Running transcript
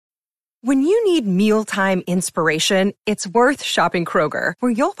When you need mealtime inspiration, it's worth shopping Kroger,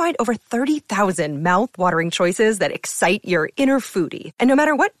 where you'll find over 30,000 mouth-watering choices that excite your inner foodie. And no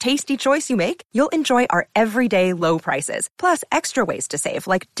matter what tasty choice you make, you'll enjoy our everyday low prices, plus extra ways to save,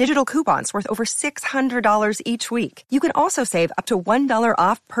 like digital coupons worth over $600 each week. You can also save up to $1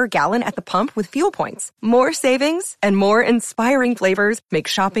 off per gallon at the pump with fuel points. More savings and more inspiring flavors make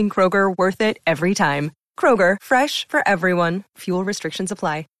shopping Kroger worth it every time. Kroger, fresh for everyone. Fuel restrictions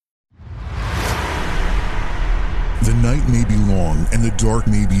apply. The night may be long and the dark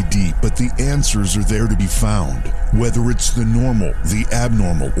may be deep, but the answers are there to be found. Whether it's the normal, the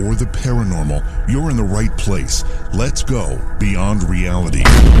abnormal, or the paranormal, you're in the right place. Let's go beyond reality.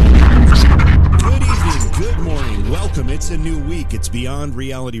 Good evening, good morning, welcome. It's a new week. It's Beyond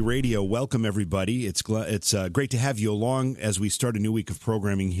Reality Radio. Welcome, everybody. It's great to have you along as we start a new week of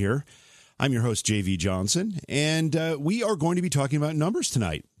programming here. I'm your host, J.V. Johnson, and we are going to be talking about numbers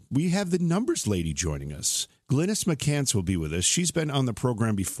tonight. We have the numbers lady joining us. Glynis McCants will be with us. She's been on the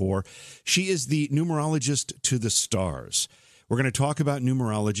program before. She is the numerologist to the stars. We're going to talk about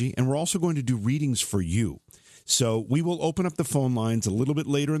numerology, and we're also going to do readings for you. So we will open up the phone lines a little bit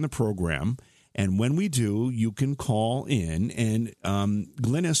later in the program, and when we do, you can call in, and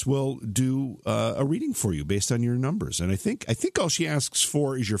Glynis will do a reading for you based on your numbers. And I think all she asks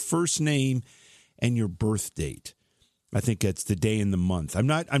for is your first name and your birth date. I think it's the day and the month. I'm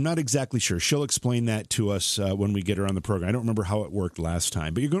not exactly sure. She'll explain that to us when we get her on the program. I don't remember how it worked last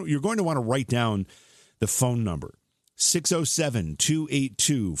time, but you're going to want to write down the phone number,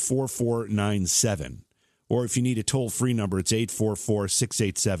 607-282-4497. Or if you need a toll-free number, it's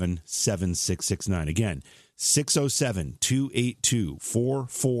 844-687-7669. Again,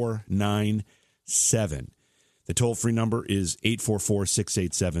 607-282-4497. The toll-free number is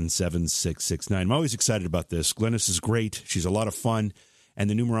 844-687-7669. I'm always excited about this. Glynis is great. She's a lot of fun. And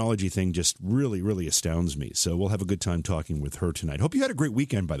the numerology thing just really, really astounds me. So we'll have a good time talking with her tonight. Hope you had a great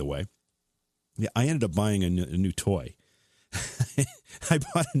weekend, by the way. Yeah, I ended up buying a new toy. I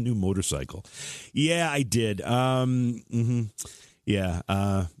bought a new motorcycle. Yeah, I did. Yeah,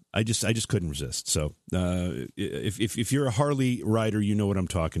 I just couldn't resist. So if you're a Harley rider, you know what I'm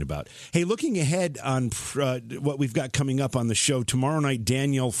talking about. Hey, looking ahead on what we've got coming up on the show, tomorrow night,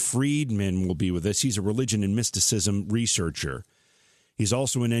 Daniel Friedman will be with us. He's a religion and mysticism researcher. He's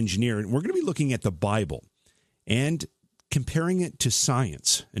also an engineer. And we're going to be looking at the Bible and comparing it to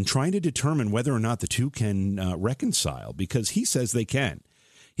science and trying to determine whether or not the two can reconcile, because he says they can.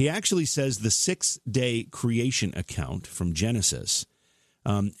 He actually says the 6-day creation account from Genesis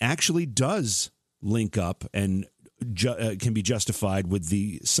actually does link up and can be justified with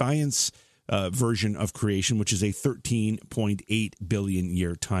the science version of creation, which is a 13.8 billion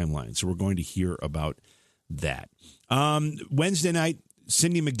year timeline. So we're going to hear about that. Wednesday night,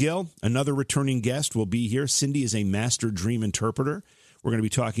 Cindy McGill, another returning guest, will be here. Cindy is a master dream interpreter. We're going to be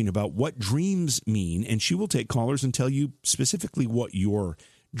talking about what dreams mean, and she will take callers and tell you specifically what your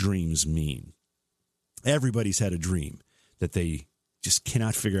dreams mean. Everybody's had a dream that they just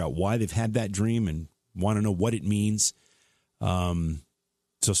cannot figure out why they've had that dream and want to know what it means.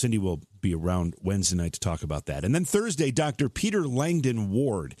 So Cindy will be around Wednesday night to talk about that. And then Thursday, Dr. Peter Langdon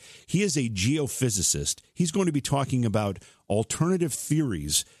Ward. He is a geophysicist. He's going to be talking about alternative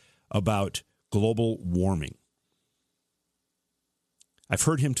theories about global warming. I've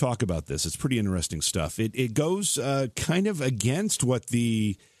heard him talk about this. It's pretty interesting stuff. It goes kind of against what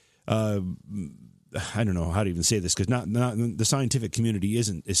the I don't know how to even say this, because not the scientific community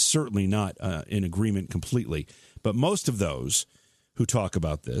is certainly not in agreement completely. But most of those who talk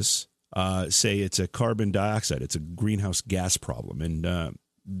about this say it's a carbon dioxide, it's a greenhouse gas problem, and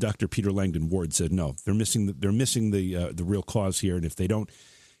Dr. Peter Langdon Ward said no, they're missing the real cause here, and if they don't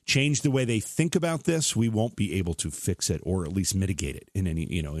change the way they think about this, we won't be able to fix it or at least mitigate it in any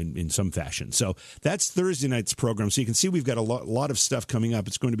in some fashion. So that's Thursday night's program. So you can see we've got a lot of stuff coming up.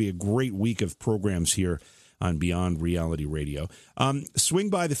 It's going to be a great week of programs here on Beyond Reality Radio.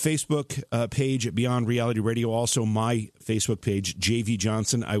 Swing by the Facebook page at Beyond Reality Radio. Also, my Facebook page, JV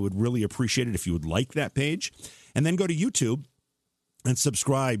Johnson. I would really appreciate it if you would like that page. And then go to YouTube and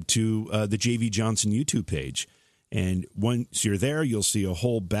subscribe to the JV Johnson YouTube page. And once you're there, you'll see a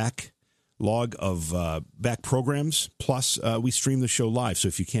whole backlog of back programs. Plus, we stream the show live. So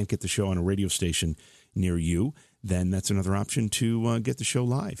if you can't get the show on a radio station near you, then that's another option to get the show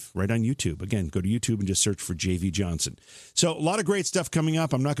live right on YouTube. Again, go to YouTube and just search for JV Johnson. So a lot of great stuff coming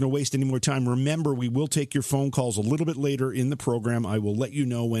up. I'm not going to waste any more time. Remember, we will take your phone calls a little bit later in the program. I will let you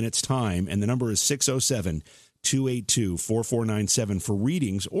know when it's time. And the number is 607-282-4497 for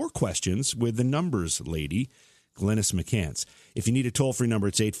readings or questions with the numbers lady, Glynis McCants. If you need a toll-free number,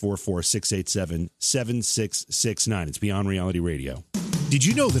 it's 844-687-7669. It's Beyond Reality Radio. Did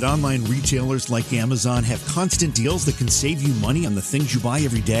you know that online retailers like Amazon have constant deals that can save you money on the things you buy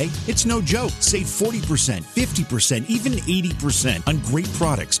every day? It's no joke. Save 40%, 50%, even 80% on great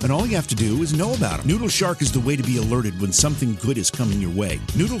products. And all you have to do is know about them. Noodle Shark is the way to be alerted when something good is coming your way.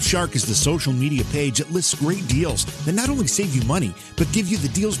 Noodle Shark is the social media page that lists great deals that not only save you money, but give you the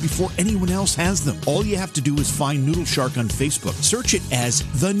deals before anyone else has them. All you have to do is find Noodle Shark on Facebook. Search it as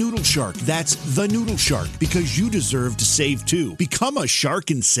The Noodle Shark. That's The Noodle Shark, because you deserve to save too. Become a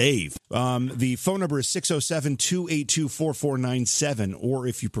shark and save. The phone number is 607-282-4497, or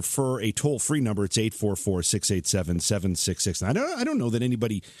if you prefer a toll-free number, it's 844-687-7669. I don't know that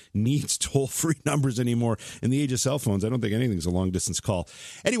anybody needs toll-free numbers anymore in the age of cell phones. I don't think anything's a long-distance call.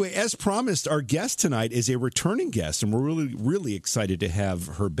 Anyway, as promised, our guest tonight is a returning guest, and we're really, really excited to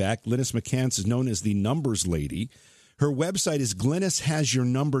have her back. Glynis McCants is known as the Numbers Lady. Her website is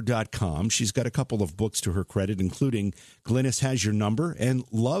GlynisHasYourNumber.com. She's got a couple of books to her credit, including Glynis Has Your Number and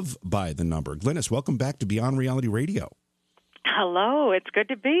Love by the Number. Glynis, welcome back to Beyond Reality Radio. Hello, it's good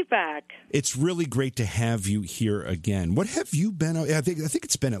to be back. It's really great to have you here again. What have you been? I think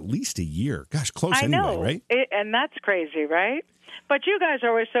it's been at least a year. Gosh, close I anyway, know. Right? And that's crazy, right? But you guys are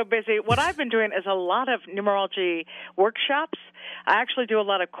always so busy. What I've been doing is a lot of numerology workshops. I actually do a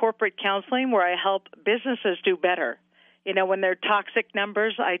lot of corporate counseling where I help businesses do better. You know, when they're toxic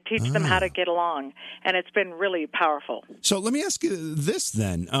numbers, I teach them how to get along, and it's been really powerful. So let me ask you this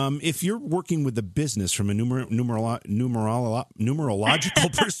then. If you're working with a business from a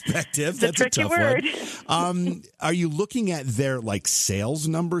numerological perspective, that's a tough word. Are you looking at their, sales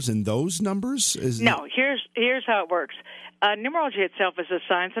numbers and those numbers? No, here's how it works. Numerology itself is a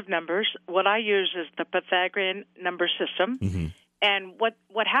science of numbers. What I use is the Pythagorean number system. Mm-hmm. And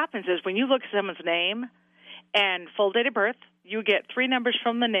what happens is when you look at someone's name and full date of birth, you get 3 numbers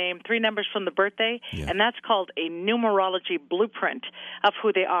from the name, 3 numbers from the birthday, and that's called a numerology blueprint of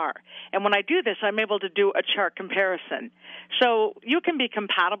who they are. And when I do this, I'm able to do a chart comparison. So you can be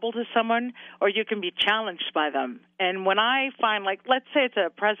compatible to someone, or you can be challenged by them. And when I find, let's say it's a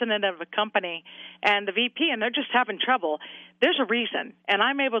president of a company and the VP, and they're just having trouble, there's a reason, and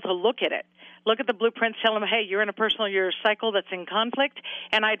I'm able to look at it. Look at the blueprints, tell them, hey, you're in a personal year cycle that's in conflict,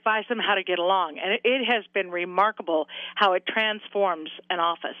 and I advise them how to get along. And it has been remarkable how it transforms an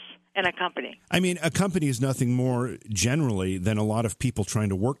office and a company. I mean, a company is nothing more generally than a lot of people trying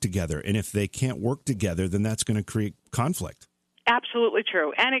to work together. And if they can't work together, then that's going to create conflict. Absolutely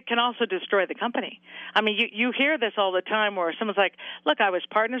true. And it can also destroy the company. I mean, you hear this all the time where someone's like, look, I was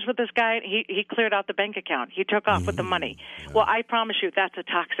partners with this guy, and he cleared out the bank account. He took off with the money. Yeah. Well, I promise you that's a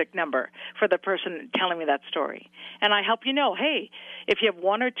toxic number for the person telling me that story. And I help you know, hey, if you have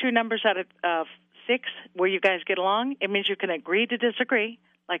 1 or 2 numbers out of 6 where you guys get along, it means you can agree to disagree,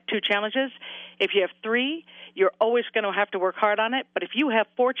 like 2 challenges. If you have 3, you're always going to have to work hard on it. But if you have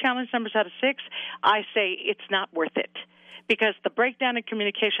 4 challenge numbers out of 6, I say it's not worth it. Because the breakdown in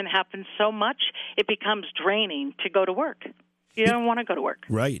communication happens so much, it becomes draining to go to work. You don't want to go to work.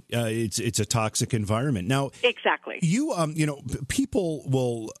 Right. It's a toxic environment. Now, exactly. People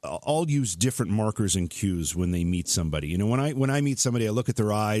will all use different markers and cues when they meet somebody. You know, when I meet somebody, I look at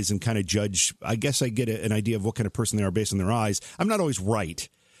their eyes and kind of judge. I guess I get an idea of what kind of person they are based on their eyes. I'm not always right.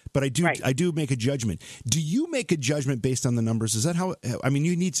 But I do make a judgment. Do you make a judgment based on the numbers? Is that how? I mean,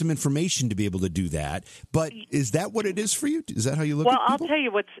 you need some information to be able to do that. But is that what it is for you? Is that how you look at people? Well, I'll tell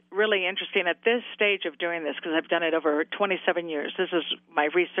you what's really interesting at this stage of doing this, because I've done it over 27 years. This is my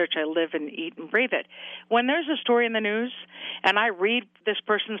research. I live and eat and breathe it. When there's a story in the news and I read this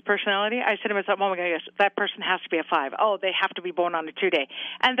person's personality, I say to myself, oh my God, yes, that person has to be a 5. Oh, they have to be born on a 2-day.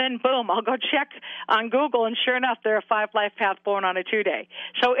 And then, boom, I'll go check on Google, and sure enough, they're a 5 life path born on a 2-day.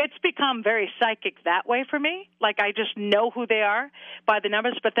 So it's become very psychic that way for me. Like, I just know who they are by the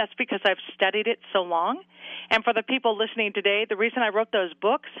numbers, but that's because I've studied it so long. And for the people listening today, the reason I wrote those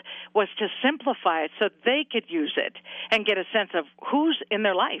books was to simplify it so they could use it and get a sense of who's in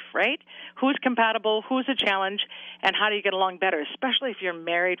their life, right? Who's compatible, who's a challenge, and how do you get along better, especially if you're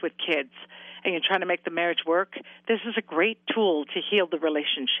married with kids and you're trying to make the marriage work. This is a great tool to heal the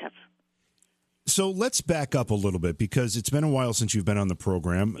relationship. So let's back up a little bit, because it's been a while since you've been on the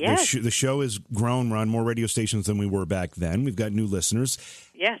program. Yes. The show has grown. We're on more radio stations than we were back then. We've got new listeners.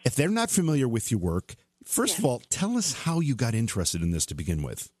 Yes. If they're not familiar with your work, first of all, tell us how you got interested in this to begin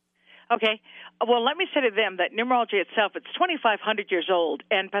with. Okay. Well, let me say to them that numerology itself, it's 2,500 years old,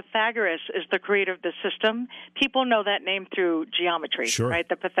 and Pythagoras is the creator of the system. People know that name through geometry, right?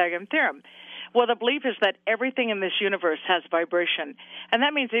 The Pythagorean theorem. Well, the belief is that everything in this universe has vibration. And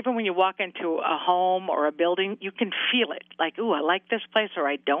that means even when you walk into a home or a building, you can feel it. Like, ooh, I like this place or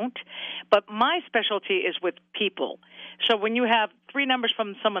I don't. But my specialty is with people. So when you have 3 numbers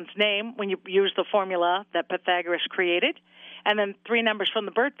from someone's name, when you use the formula that Pythagoras created, and then 3 numbers from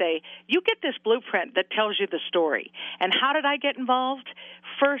the birthday, you get this blueprint that tells you the story. And how did I get involved?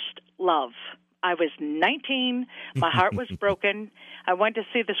 First, love. I was 19. My heart was broken. I went to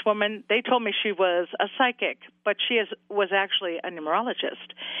see this woman. They told me she was a psychic, but she was actually a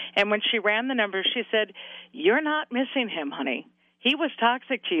numerologist. And when she ran the numbers, she said, "You're not missing him, honey. He was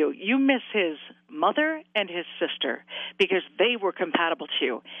toxic to you. You miss his mother and his sister because they were compatible to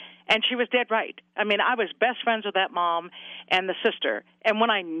you." And she was dead right. I mean, I was best friends with that mom and the sister. And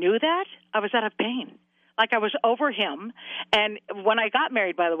when I knew that, I was out of pain. Like I was over him. And when I got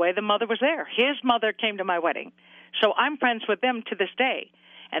married, by the way, the mother was there. His mother came to my wedding. So I'm friends with them to this day.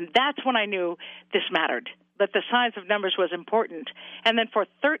 And that's when I knew this mattered, that the science of numbers was important. And then for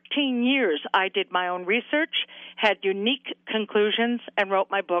 13 years, I did my own research, had unique conclusions, and wrote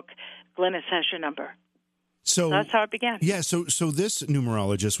my book, Glynis Has Your Number. So that's how it began. Yeah, so this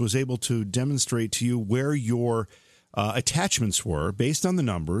numerologist was able to demonstrate to you where your attachments were based on the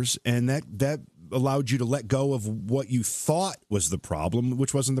numbers, and that allowed you to let go of what you thought was the problem,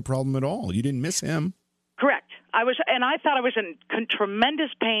 which wasn't the problem at all. You didn't miss him. Correct. I thought I was in tremendous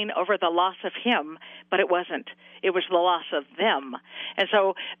pain over the loss of him, but it wasn't. It was the loss of them. And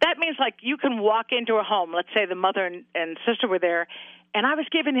so that means, like, you can walk into a home, let's say the mother and sister were there, and I was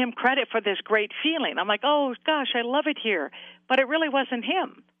giving him credit for this great feeling. I'm like, oh, gosh, I love it here. But it really wasn't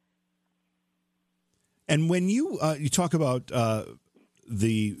him. And when you talk about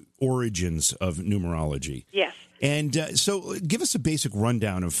the origins of numerology. Yes. And so give us a basic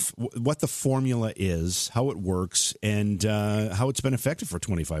rundown of what the formula is, how it works, and how it's been effective for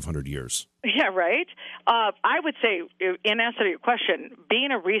 2,500 years. Yeah, right. I would say, in answer to your question,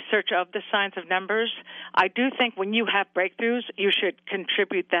 being a researcher of the science of numbers, I do think when you have breakthroughs, you should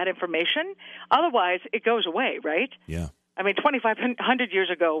contribute that information. Otherwise, it goes away, right? Yeah. I mean, 2,500 years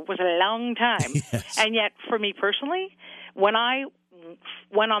ago was a long time. Yes. And yet, for me personally, when I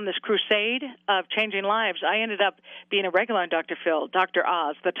went on this crusade of changing lives, I ended up being a regular on Dr. Phil, Dr.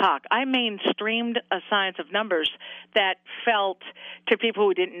 Oz, The Talk. I mainstreamed a science of numbers that felt to people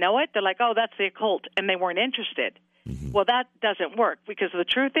who didn't know it, they're like, oh, that's the occult, and they weren't interested. Mm-hmm. Well, that doesn't work, because the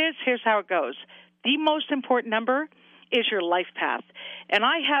truth is, here's how it goes. The most important number is your life path. And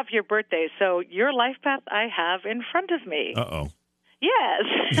I have your birthday, so your life path I have in front of me. Uh-oh. Yes.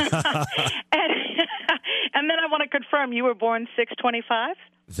 And then I want to confirm, you were born 6/25?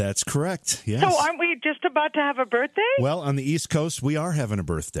 That's correct, yes. So aren't we just about to have a birthday? Well, on the East Coast, we are having a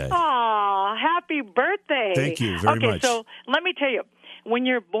birthday. Aw, happy birthday. Thank you very much. Okay, so let me tell you, when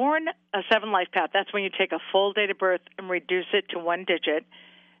you're born a 7 life path, that's when you take a full date of birth and reduce it to 1 digit.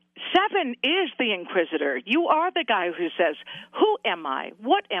 7 is the inquisitor. You are the guy who says, who am I?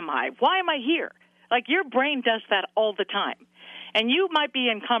 What am I? Why am I here? Like, your brain does that all the time. And you might be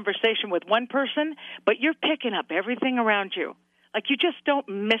in conversation with one person, but you're picking up everything around you. Like, you just don't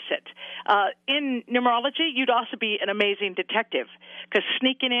miss it. In numerology, you'd also be an amazing detective, because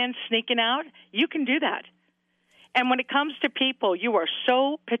sneaking in, sneaking out, you can do that. And when it comes to people, you are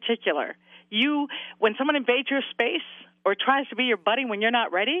so particular. When someone invades your space or tries to be your buddy when you're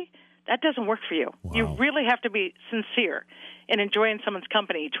not ready, that doesn't work for you. Wow. You really have to be sincere in enjoying someone's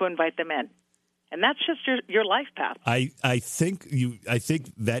company to invite them in. And that's just your life path. I think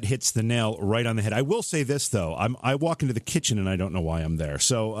that hits the nail right on the head. I will say this, though: I walk into the kitchen and I don't know why I'm there.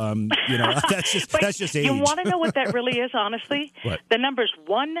 So that's just age. You want to know what that really is, honestly? What? The numbers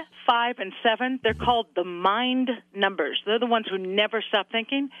 1, 5, and 7. They're called the mind numbers. They're the ones who never stop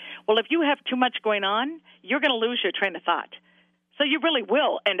thinking. Well, if you have too much going on, you're going to lose your train of thought. So you really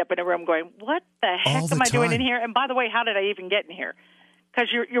will end up in a room going, "What the heck am I doing in here? And by the way, how did I even get in here?" Because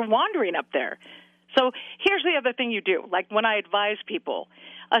you're wandering up there. So here's the other thing you do. Like when I advise people,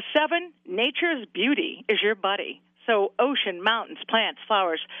 a 7, nature's beauty is your buddy. So ocean, mountains, plants,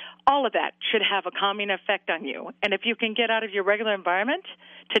 flowers, all of that should have a calming effect on you. And if you can get out of your regular environment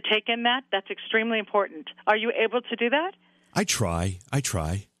to take in that, that's extremely important. Are you able to do that? I try.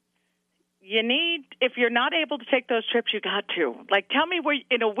 You need, if you're not able to take those trips, you got to. Like, tell me where,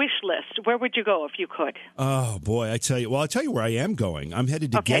 in a wish list, where would you go if you could? Oh boy, I tell you. Well, I'll tell you where I am going. I'm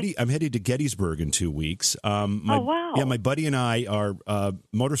headed to I'm headed to Gettysburg in 2 weeks. Oh wow! Yeah, my buddy and I are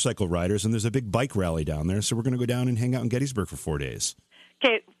motorcycle riders, and there's a big bike rally down there. So we're going to go down and hang out in Gettysburg for 4 days.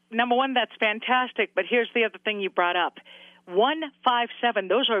 Okay, number one, that's fantastic. But here's the other thing you brought up. 157.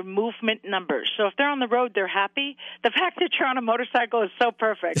 Those are movement numbers. So if they're on the road, they're happy. The fact that you're on a motorcycle is so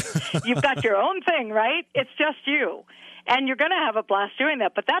perfect. You've got your own thing, right? It's just you. And you're going to have a blast doing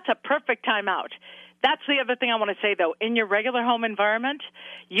that. But that's a perfect time out. That's the other thing I want to say, though. In your regular home environment,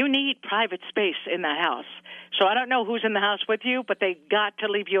 you need private space in that house. So I don't know who's in the house with you, but they got to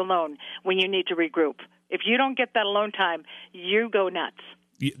leave you alone when you need to regroup. If you don't get that alone time, you go nuts.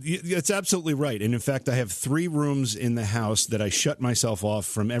 That's absolutely right. And in fact, I have 3 rooms in the house that I shut myself off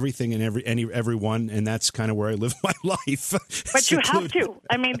from everything and everyone, and that's kind of where I live my life. But you have to.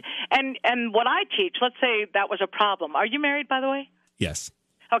 I mean, and what I teach, let's say that was a problem. Are you married, by the way? Yes.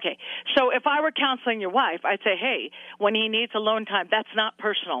 Okay, so if I were counseling your wife, I'd say, hey, when he needs alone time, that's not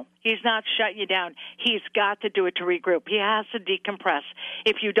personal. He's not shutting you down. He's got to do it to regroup. He has to decompress.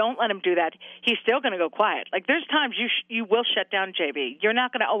 If you don't let him do that, he's still going to go quiet. Like there's times you will shut down, JB. You're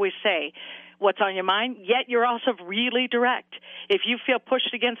not going to always say what's on your mind, yet you're also really direct. If you feel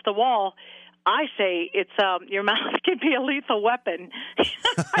pushed against the wall, I say it's your mouth can be a lethal weapon.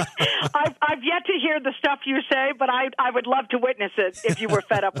 I've yet to hear the stuff you say, but I would love to witness it if you were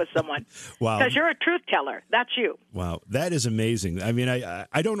fed up with someone. Wow. Because you're a truth teller. That's you. Wow. That is amazing. I mean,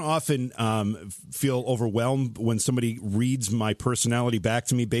 I don't often feel overwhelmed when somebody reads my personality back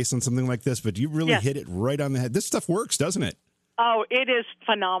to me based on something like this, but you really hit it right on the head. This stuff works, doesn't it? Oh, it is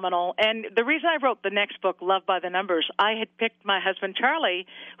phenomenal. And the reason I wrote the next book, Love by the Numbers, I had picked my husband, Charlie,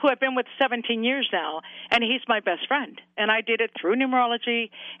 who I've been with 17 years now, and he's my best friend. And I did it through numerology,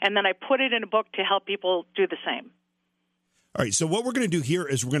 and then I put it in a book to help people do the same. All right, so what we're going to do here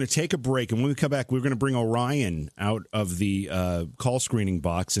is we're going to take a break, and when we come back, we're going to bring Orion out of the call screening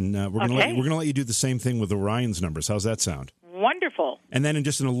box, and we're going to let you do the same thing with Orion's numbers. How's that sound? Wonderful. And then in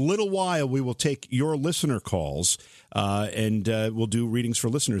a little while, we will take your listener calls, and we'll do readings for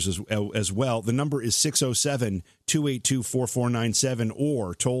listeners as well. The number is 607-282-4497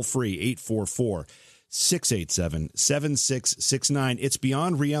 or toll-free 844-687-7669. It's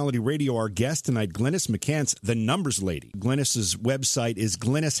Beyond Reality Radio. Our guest tonight, Glynis McCants, the Numbers Lady. Glynis's website is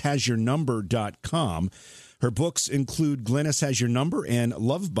GlynisHasYourNumber.com. Her books include Glynis Has Your Number and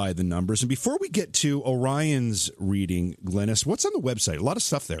Love by the Numbers. And before we get to Orion's reading, Glynis, what's on the website? A lot of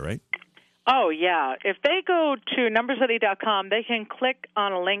stuff there, right? Oh, yeah. If they go to numberslady.com, they can click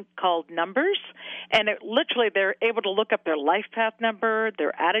on a link called Numbers, and they're able to look up their life path number,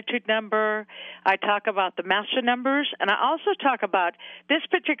 their attitude number. I talk about the master numbers, and I also talk about this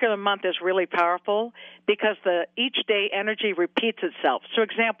particular month is really powerful because each day energy repeats itself. So,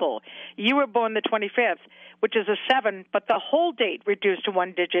 example, you were born the 25th, which is a 7, but the whole date reduced to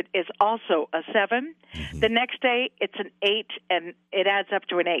 1 digit is also a 7. Mm-hmm. The next day, it's an 8, and it adds up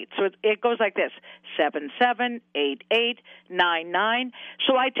to an 8. So it goes like this, 778899.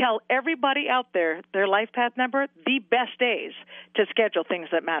 So I tell everybody out there, their life path number, the best days to schedule things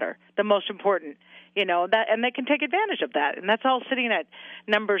that matter, the most important. And they can take advantage of that. And that's all sitting at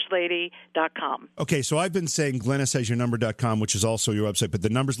numberslady.com. Okay, so I've been saying GlynisHasYourNumber.com, which is also your website, but the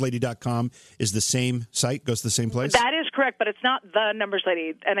numberslady.com is the same site, goes to the same place? That is correct, but it's not the Numbers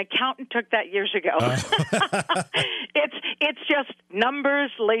Lady. An accountant took that years ago. It's just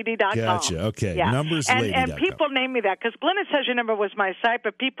numberslady.com. Gotcha, okay. Yeah. Numberslady.com. And people name me that, because Glynis Has Your Number was my site,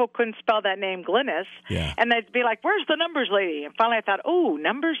 but people couldn't spell that name Glynis. Yeah. And they'd be like, where's the Numbers Lady? And finally I thought,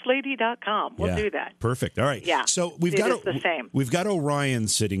 numberslady.com. We'll do that. Perfect. All right. Yeah. So we've got Orion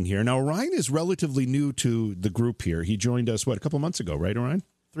sitting here. Now, Orion is relatively new to the group here. He joined us, a couple months ago, right, Orion?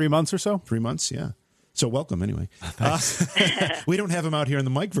 3 months or so? 3 months, yeah. So welcome, anyway. We don't have him out here on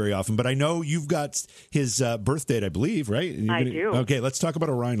the mic very often, but I know you've got his birth date, I believe, right? I do. Okay, let's talk about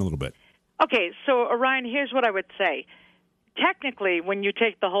Orion a little bit. Okay, so Orion, here's what I would say. Technically, when you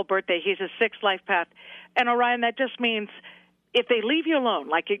take the whole birthday, he's a 6th life path. And Orion, that just means if they leave you alone,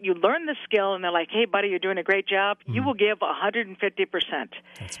 like you learn the skill and they're like, hey, buddy, you're doing a great job, you will give 150%.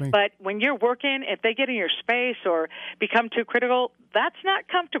 That's me. But when you're working, if they get in your space or become too critical, that's not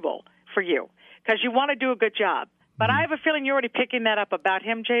comfortable for you because you want to do a good job. But I have a feeling you're already picking that up about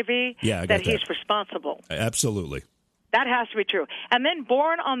him, JV, that he's responsible. Absolutely. That has to be true. And then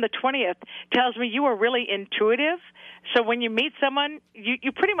born on the 20th tells me you are really intuitive. So when you meet someone,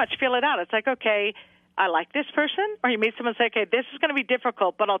 you pretty much feel it out. It's like, okay, I like this person, or you meet someone and say, okay, this is going to be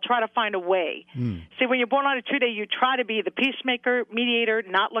difficult, but I'll try to find a way. See, when you're born on a 2-day, you try to be the peacemaker, mediator,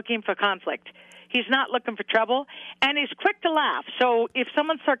 not looking for conflict. He's not looking for trouble, and he's quick to laugh. So if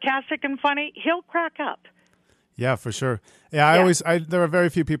someone's sarcastic and funny, he'll crack up. Yeah, for sure. Yeah, there are very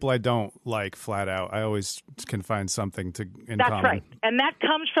few people I don't like flat out. I always can find something in common. That's right. And that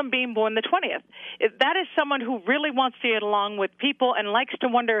comes from being born the 20th. That is someone who really wants to get along with people and likes to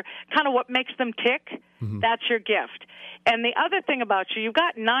wonder kind of what makes them tick. Mm-hmm. That's your gift. And the other thing about you've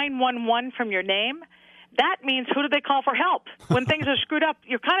got 911 from your name. That means who do they call for help? When things are screwed up,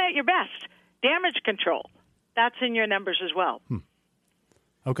 you're kind of at your best. Damage control. That's in your numbers as well.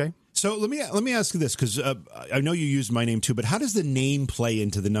 Okay. So let me ask you this, because I know you used my name too, but how does the name play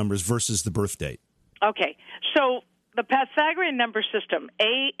into the numbers versus the birth date? Okay. So the Pythagorean number system,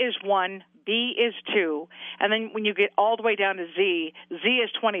 A is 1, B is 2, and then when you get all the way down to Z, Z is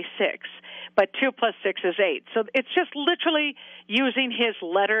 26, but 2 plus 6 is 8. So it's just literally using his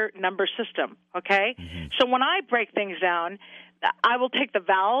letter number system, okay? Mm-hmm. So when I break things down, I will take the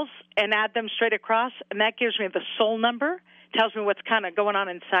vowels and add them straight across, and that gives me the soul number, tells me what's kind of going on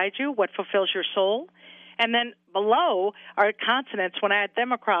inside you, what fulfills your soul. And then below are consonants. When I add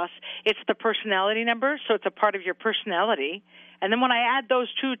them across, it's the personality number, so it's a part of your personality. And then when I add those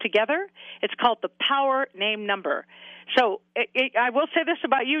two together, it's called the power name number. So I will say this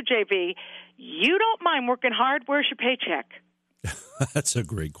about you, JB. You don't mind working hard. Where's your paycheck? That's a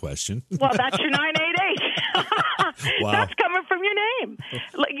great question. Well, that's your 988. Wow. That's coming from your name.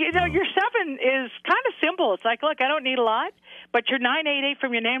 Your 7 is kind of simple. It's like, look, I don't need a lot, but your 988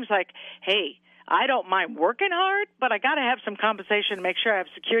 from your name is like, hey, I don't mind working hard, but I got to have some compensation to make sure I have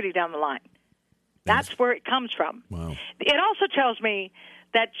security down the line. That's where it comes from. Wow. It also tells me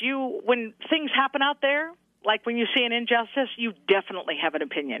that when things happen out there, like when you see an injustice, you definitely have an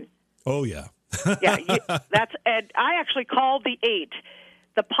opinion. Oh, yeah. I actually call the 8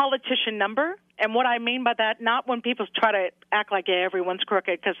 the politician number, and what I mean by that, not when people try to act like everyone's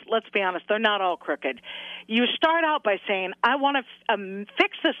crooked, because let's be honest, they're not all crooked. You start out by saying, I want to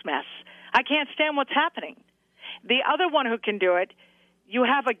fix this mess. I can't stand what's happening. The other one who can do it, you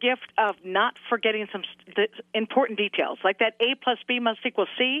have a gift of not forgetting some important details, like that A plus B must equal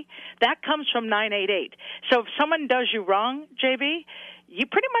C. That comes from 988. So if someone does you wrong, JB, you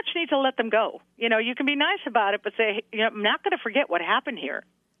pretty much need to let them go. You can be nice about it, but say, I'm not going to forget what happened here.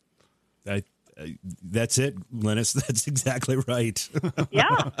 That's it, Glynis. That's exactly right.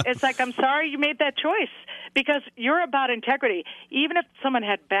 Yeah. It's like, I'm sorry you made that choice, because you're about integrity. Even if someone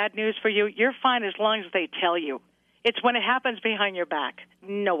had bad news for you, you're fine as long as they tell you. It's when it happens behind your back.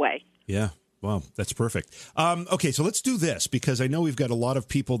 No way. Yeah. Wow, that's perfect. Okay, so let's do this, because I know we've got a lot of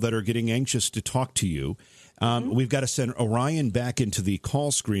people that are getting anxious to talk to you. We've got to send Orion back into the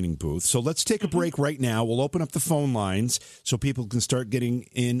call screening booth. So let's take a break right now. We'll open up the phone lines so people can start getting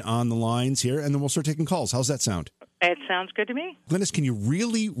in on the lines here, and then we'll start taking calls. How's that sound? It sounds good to me. Glynis, can you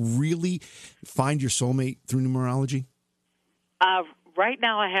really, really find your soulmate through numerology? Right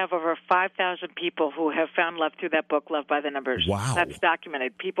now I have over 5,000 people who have found love through that book, Love by the Numbers. Wow. That's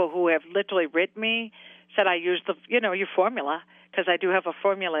documented. People who have literally written me, said I use your formula, because I do have a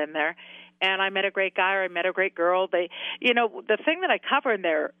formula in there. And I met a great guy or I met a great girl. The thing that I cover in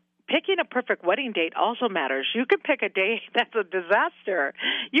there, picking a perfect wedding date also matters. You can pick a day that's a disaster.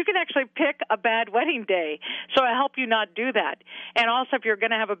 You can actually pick a bad wedding day. So I help you not do that. And also, if you're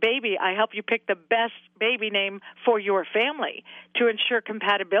going to have a baby, I help you pick the best baby name for your family to ensure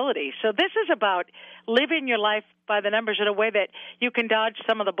compatibility. So this is about living your life by the numbers in a way that you can dodge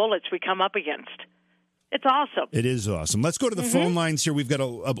some of the bullets we come up against. It's awesome. It is awesome. Let's go to the phone lines here. We've got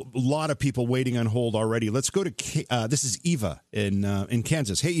a lot of people waiting on hold already. Let's go to this is Eva in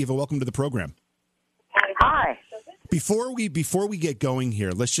Kansas. Hey, Eva, welcome to the program. Hi. Before we get going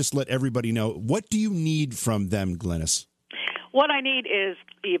here, let's just let everybody know, what do you need from them, Glynis? What I need is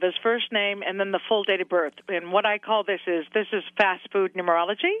Eva's first name and then the full date of birth. And what I call this is fast food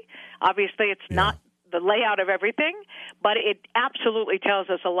numerology. Obviously, it's not the layout of everything, but it absolutely tells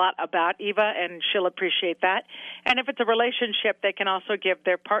us a lot about Eva, and she'll appreciate that. And if it's a relationship, they can also give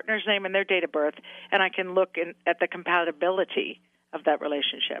their partner's name and their date of birth, and I can look at the compatibility of that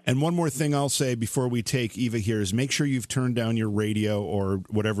relationship. And one more thing I'll say before we take Eva here is make sure you've turned down your radio or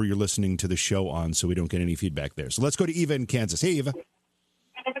whatever you're listening to the show on so we don't get any feedback there. So let's go to Eva in Kansas. Hey, Eva.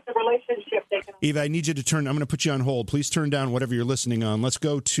 And if it's a relationship, they can... Eva, I need you to I'm going to put you on hold. Please turn down whatever you're listening on. Let's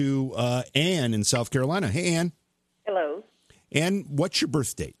go to Ann in South Carolina. Hey, Ann. Hello. Ann, what's your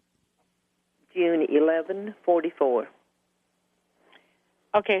birth date? June 11, 44.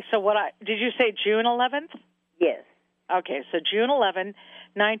 Okay, so did you say June 11th? Yes. Okay, so June 11,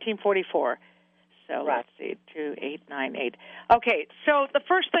 1944. So right. Let's see, 2898. Okay, so the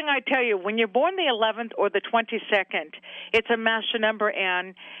first thing I tell you, when you're born the 11th or the 22nd, it's a master number,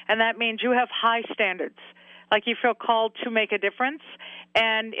 Ann, and that means you have high standards. like you feel called to make a difference.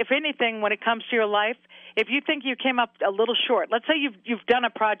 And if anything, when it comes to your life, if you think you came up a little short, let's say you've done a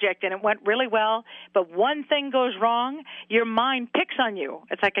project and it went really well, but one thing goes wrong, your mind picks on you.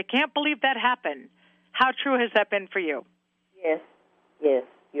 It's like, I can't believe that happened. How true has that been for you? Yes,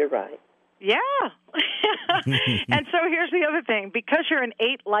 you're right. Yeah. And so here's the other thing. Because you're an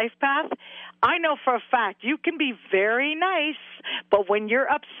 8 life path, I know for a fact you can be very nice, but when you're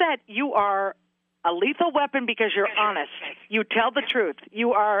upset, you are a lethal weapon because you're honest. You tell the truth.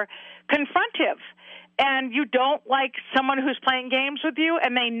 You are confrontive. And you don't like someone who's playing games with you,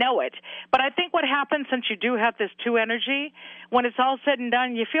 and they know it. But I think what happens, since you do have this 2 energy, when it's all said and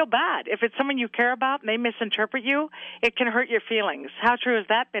done, you feel bad. If it's someone you care about and they misinterpret you, it can hurt your feelings. How true has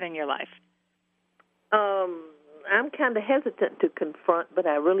that been in your life? I'm kind of hesitant to confront, but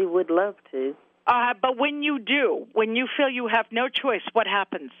I really would love to. But when you do, when you feel you have no choice, what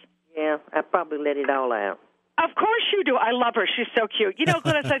happens? Yeah, I probably let it all out. Of course you do. I love her. She's so cute. You know,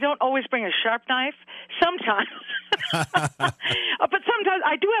 Glynis, I don't always bring a sharp knife. Sometimes. But sometimes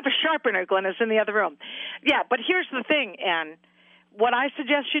I do have a sharpener, Glynis, in the other room. Yeah, but here's the thing, Ann. What I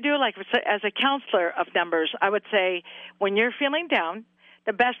suggest you do, like as a counselor of numbers, I would say when you're feeling down,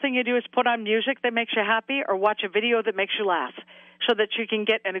 the best thing you do is put on music that makes you happy or watch a video that makes you laugh so that you can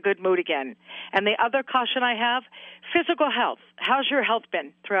get in a good mood again. And the other caution I have, physical health. How's your health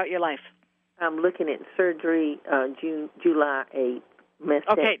been throughout your life? I'm looking at surgery July 8th.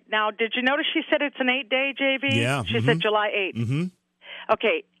 Okay, now did you notice she said it's an 8-day, JV? Yeah. She said July 8th. Mm-hmm.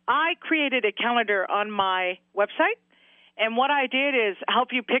 Okay, I created a calendar on my website, and what I did is help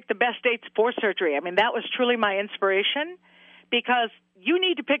you pick the best dates for surgery. I mean, that was truly my inspiration because you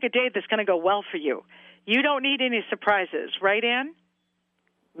need to pick a day that's going to go well for you. You don't need any surprises, right, Ann?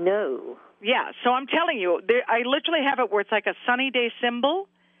 No. Yeah, so I'm telling you, I literally have it where it's like a sunny day symbol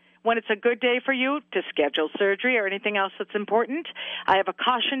when it's a good day for you to schedule surgery or anything else that's important. I have a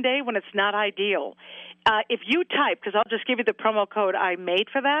caution day when it's not ideal. If you type, because I'll just give you the promo code I made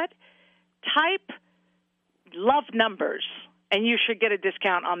for that, type love numbers, and you should get a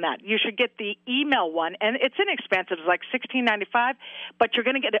discount on that. You should get the email one, and it's inexpensive. It's like $16.95, but you're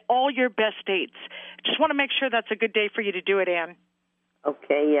going to get all your best dates. Just want to make sure that's a good day for you to do it, Ann.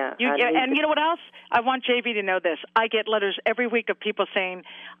 Okay, yeah. And you know what else? I want JV to know this. I get letters every week of people saying,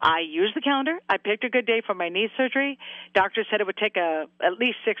 I used the calendar. I picked a good day for my knee surgery. Doctor said it would take at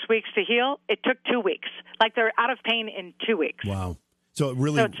least 6 weeks to heal. It took 2 weeks. Like they're out of pain in 2 weeks. Wow. So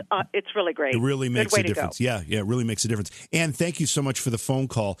it's really great. It really makes a difference. Go. Yeah, it really makes a difference. And thank you so much for the phone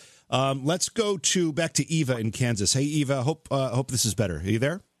call. Let's go back to Eva in Kansas. Hey, Eva, hope this is better. Are you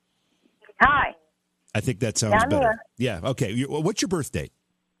there? Hi. I think that sounds better. Here. Yeah, okay. What's your birth date?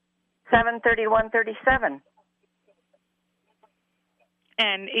 7/31/37.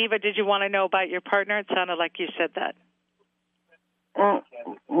 And Eva, did you want to know about your partner? It sounded like you said that.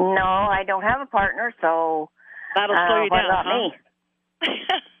 No, I don't have a partner, so that'll slow you what down. About me?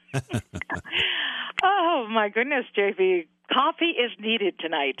 Oh my goodness, JV, coffee is needed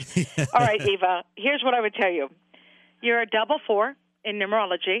tonight. All right, Eva. Here's what I would tell you: you're a double 4 in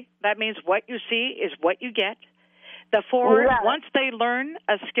numerology. That means what you see is what you get. The 4, once they learn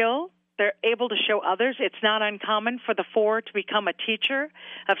a skill, they're able to show others. It's not uncommon for the 4 to become a teacher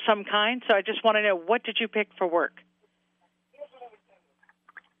of some kind. So I just want to know, what did you pick for work?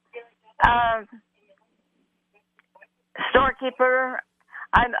 Storekeeper.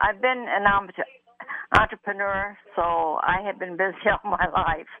 I've been an entrepreneur, so I have been busy all my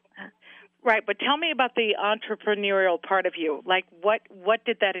life. Right, but tell me about the entrepreneurial part of you. Like, what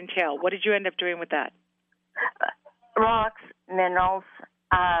did that entail? What did you end up doing with that? Rocks, minerals,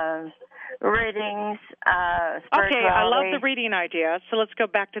 readings, spirituality. Okay, I love the reading idea, so let's go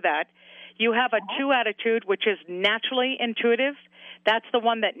back to that. You have a 2 attitude, which is naturally intuitive. That's the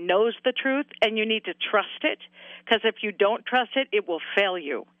one that knows the truth, and you need to trust it, because if you don't trust it, it will fail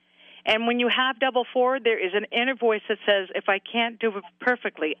you. And when you have double 4, there is an inner voice that says, if I can't do it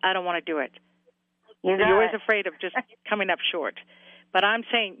perfectly, I don't want to do it. You're always afraid of just coming up short. But I'm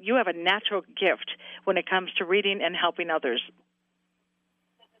saying you have a natural gift when it comes to reading and helping others.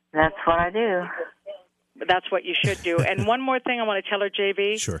 That's what I do. That's what you should do. And one more thing I want to tell her,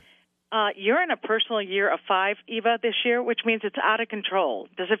 JV. Sure. You're in a personal year of 5, Eva, this year, which means it's out of control.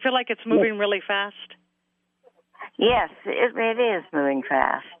 Does it feel like it's moving really fast? Yes, it is moving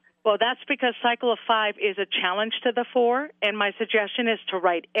fast. Well, that's because cycle of 5 is a challenge to the 4, and my suggestion is to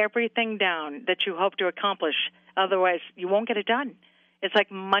write everything down that you hope to accomplish. Otherwise, you won't get it done. It's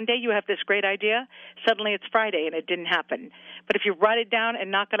like Monday, you have this great idea. Suddenly it's Friday, and it didn't happen. But if you write it down and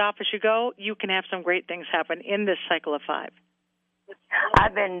knock it off as you go, you can have some great things happen in this cycle of 5.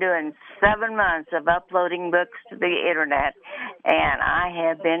 I've been doing 7 months of uploading books to the internet, and I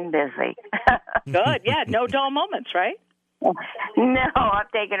have been busy. Good, yeah, no dull moments, right? No,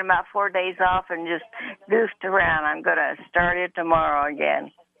 I've taken about 4 days off and just goofed around. I'm going to start it tomorrow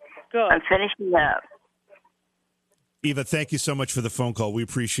again. Good. I'm finishing up. Eva, thank you so much for the phone call. We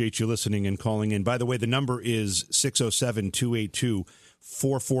appreciate you listening and calling in. By the way, the number is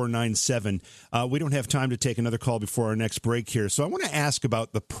 607-282-4497. We don't have time to take another call before our next break here. So I want to ask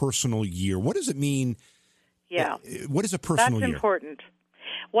about the personal year. What does it mean? Yeah. What is a personal year? That's important.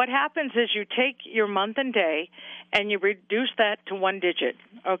 What happens is you take your month and day and you reduce that to one digit,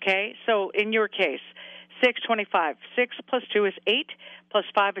 okay? So in your case, 625. 6 plus 2 is 8, plus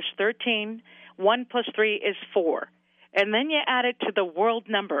 5 is 13, 1 plus 3 is 4. And then you add it to the world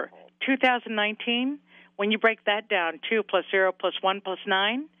number, 2019. When you break that down, 2 plus 0 plus 1 plus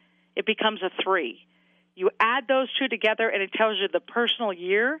 9, it becomes a 3. You add those two together, and it tells you the personal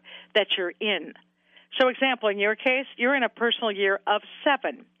year that you're in. So, example, in your case, you're in a personal year of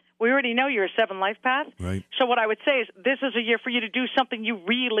 7. We already know you're a 7 life path. Right. So what I would say is this is a year for you to do something you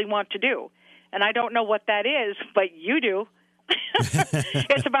really want to do. And I don't know what that is, but you do.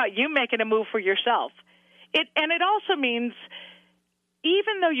 It's about you making a move for yourself. And it also means,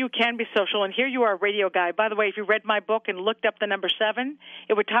 even though you can be social, and here you are a radio guy. By the way, if you read my book and looked up the number 7,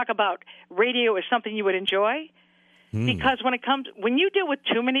 it would talk about radio as something you would enjoy. Because when you deal with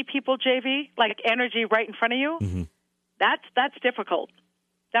too many people, JV, like energy right in front of you, that's difficult.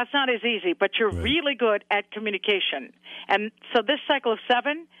 That's not as easy, but you're really good at communication. And so this cycle of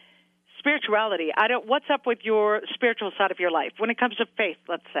 7, spirituality. What's up with your spiritual side of your life when it comes to faith?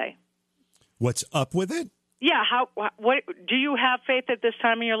 Let's say. What's up with it? Yeah. What do you have faith at this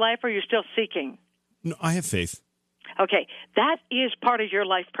time in your life, or are you still seeking? No, I have faith. Okay, that is part of your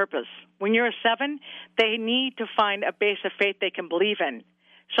life purpose. When you're a 7, they need to find a base of faith they can believe in.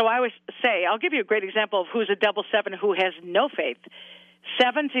 So I always say, I'll give you a great example of who's a double 7 who has no faith.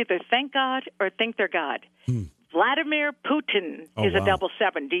 7s either thank God or think they're God. Vladimir Putin is a double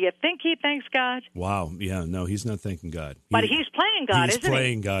 7. Do you think he thanks God? Wow. Yeah, no, he's not thanking God. But he's playing God, isn't he? He's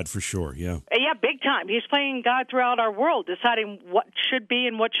playing God for sure, yeah. Yeah, big time. He's playing God throughout our world, deciding what should be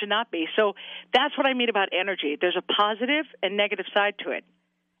and what should not be. So that's what I mean about energy. There's a positive and negative side to it.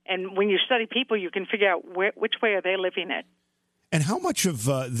 And when you study people, you can figure out which way are they living it. And how much of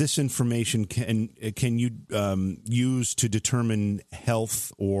this information can you use to determine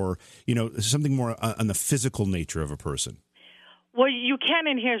health or, something more on the physical nature of a person? Well, you can,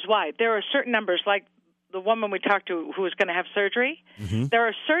 and here's why. There are certain numbers, like the woman we talked to who was going to have surgery. There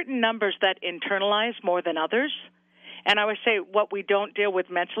are certain numbers that internalize more than others. And I would say what we don't deal with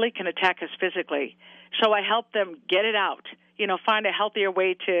mentally can attack us physically. So I help them get it out, find a healthier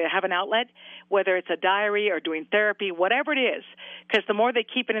way to have an outlet, whether it's a diary or doing therapy, whatever it is, because the more they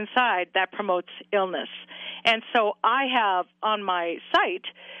keep it inside, that promotes illness. And so I have on my site,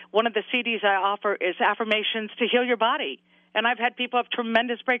 one of the CDs I offer is affirmations to heal your body. And I've had people have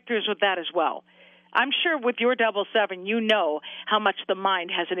tremendous breakthroughs with that as well. I'm sure with your double 7, you know how much the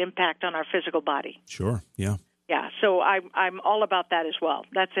mind has an impact on our physical body. Sure, yeah. Yeah, so I'm all about that as well.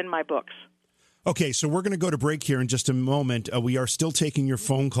 That's in my books. Okay, so we're going to go to break here in just a moment. We are still taking your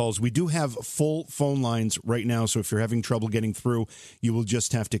phone calls. We do have full phone lines right now, so if you're having trouble getting through, you will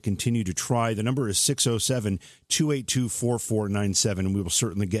just have to continue to try. The number is 607-282-4497, and we will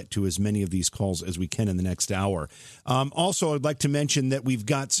certainly get to as many of these calls as we can in the next hour. Also, I'd like to mention that we've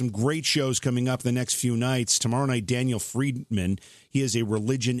got some great shows coming up the next few nights. Tomorrow night, Daniel Friedman, he is a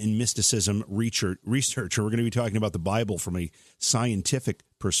religion and mysticism researcher. We're going to be talking about the Bible from a scientific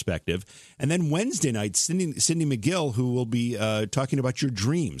perspective. And then Wednesday night, Cindy McGill, who will be talking about your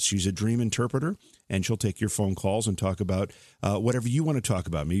dreams. She's a dream interpreter, and she'll take your phone calls and talk about whatever you want to talk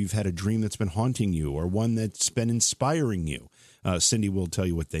about. Maybe you've had a dream that's been haunting you or one that's been inspiring you. Cindy will tell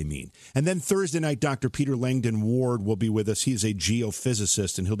you what they mean. And then Thursday night, Dr. Peter Langdon Ward will be with us. He's a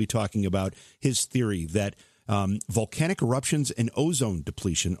geophysicist, and he'll be talking about his theory that volcanic eruptions and ozone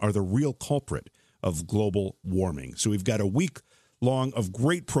depletion are the real culprit of global warming. So we've got a week long of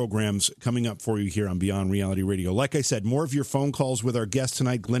great programs coming up for you here on Beyond Reality Radio. Like I said, more of your phone calls with our guest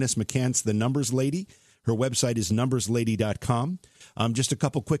tonight, Glynis McCants, the Numbers Lady. Her website is numberslady.com. Just a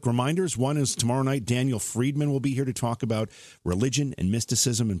couple quick reminders. One is tomorrow night, Daniel Friedman will be here to talk about religion and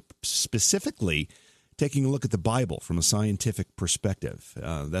mysticism, and specifically taking a look at the Bible from a scientific perspective.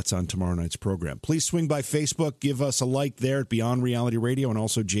 That's on tomorrow night's program. Please swing by Facebook, give us a like there at Beyond Reality Radio and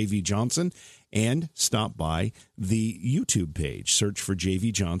also JV Johnson, and stop by the YouTube page. Search for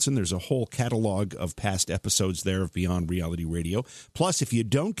JV Johnson. There's a whole catalog of past episodes there of Beyond Reality Radio. Plus, if you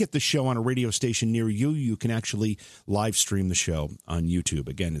don't get the show on a radio station near you, you can actually live stream the show on YouTube.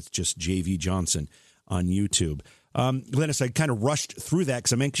 Again, it's just JV Johnson on YouTube. Glennis, I kind of rushed through that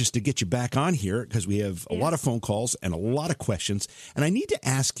because I'm anxious to get you back on here because we have a lot of phone calls and a lot of questions. And I need to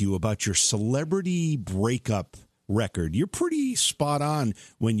ask you about your celebrity breakup record. You're pretty spot on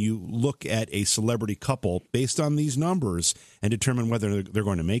when you look at a celebrity couple based on these numbers and determine whether they're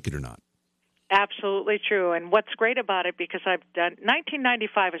going to make it or not. Absolutely true. And what's great about it, because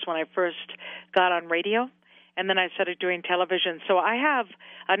 1995 is when I first got on radio, and then I started doing television. So I have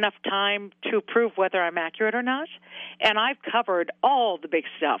enough time to prove whether I'm accurate or not. And I've covered all the big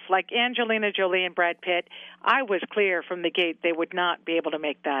stuff, like Angelina Jolie and Brad Pitt. I was clear from the gate they would not be able to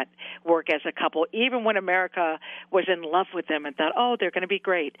make that work as a couple, even when America was in love with them and thought, oh, they're going to be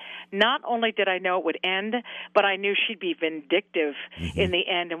great. Not only did I know it would end, but I knew she'd be vindictive in the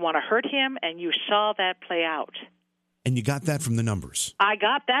end and want to hurt him, and you saw that play out. And you got that from the numbers? I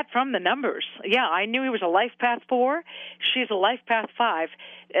got that from the numbers. Yeah, I knew he was a Life Path 4. She's a Life Path 5.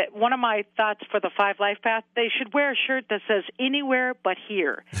 One of my thoughts for the 5 Life Path, they should wear a shirt that says anywhere but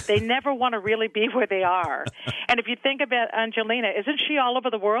here. They never want to really be where they are. And if you think about Angelina, isn't she all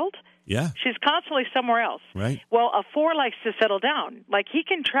over the world? Yeah. She's constantly somewhere else. Right. Well, a 4 likes to settle down. Like, he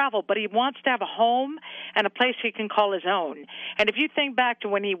can travel, but he wants to have a home and a place he can call his own. And if you think back to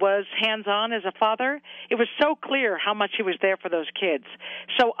when he was hands-on as a father, it was so clear how much he was there for those kids.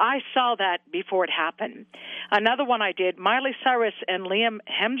 So I saw that before it happened. Another one I did, Miley Cyrus and Liam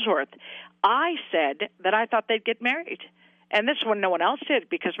Hemsworth, I said that I thought they'd get married. And this one no one else did,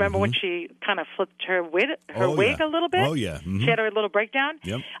 because remember when she kind of flipped her wig a little bit? Oh, yeah. She had her little breakdown?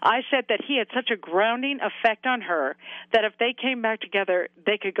 Yep. I said that he had such a grounding effect on her that if they came back together,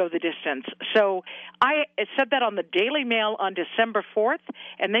 they could go the distance. So I said that on the Daily Mail on December 4th,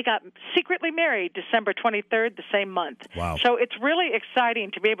 and they got secretly married December 23rd, the same month. Wow. So it's really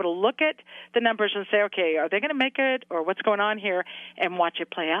exciting to be able to look at the numbers and say, okay, are they going to make it, or what's going on here, and watch it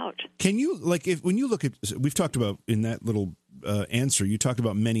play out. Can you, when you look at, we've talked about in that little answer, you talked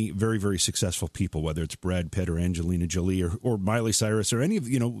about many very, very successful people, whether it's Brad Pitt or Angelina Jolie or Miley Cyrus or any of,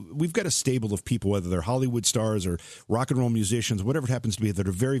 we've got a stable of people, whether they're Hollywood stars or rock and roll musicians, whatever it happens to be, that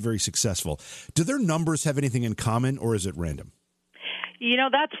are very, very successful. Do their numbers have anything in common, or is it random?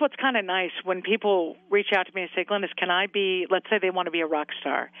 That's what's kind of nice when people reach out to me and say, Glennis, can I be, let's say they want to be a rock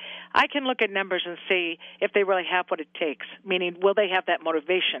star. I can look at numbers and see if they really have what it takes, meaning will they have that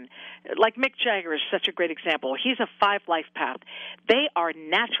motivation? Like Mick Jagger is such a great example. He's a 5 Life Path. They are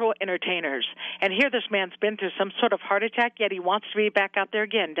natural entertainers. And here this man's been through some sort of heart attack, yet he wants to be back out there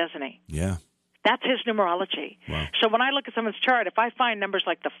again, doesn't he? Yeah. That's his numerology. Wow. So when I look at someone's chart, if I find numbers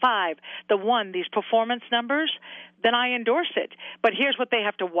like the 5, the 1, these performance numbers, then I endorse it. But here's what they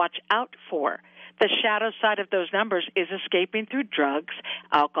have to watch out for. The shadow side of those numbers is escaping through drugs,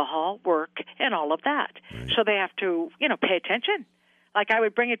 alcohol, work, and all of that. Right. So they have to, pay attention. Like I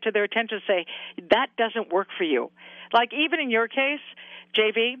would bring it to their attention and say, that doesn't work for you. Like even in your case,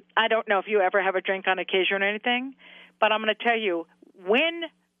 JV, I don't know if you ever have a drink on occasion or anything, but I'm going to tell you, when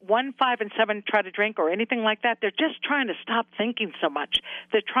 1, 5, and 7 try to drink or anything like that, they're just trying to stop thinking so much.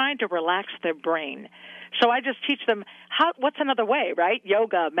 They're trying to relax their brain. So I just teach them what's another way, right?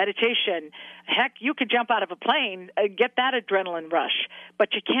 Yoga, meditation. Heck, you could jump out of a plane, get that adrenaline rush,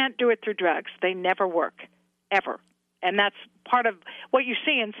 but you can't do it through drugs. They never work, ever. And that's part of what you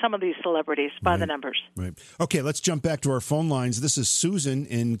see in some of these celebrities by the numbers. Right. Okay, let's jump back to our phone lines. This is Susan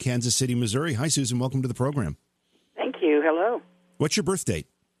in Kansas City, Missouri. Hi, Susan. Welcome to the program. Thank you. Hello. What's your birth date?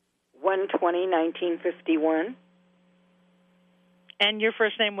 1/20/1951. And your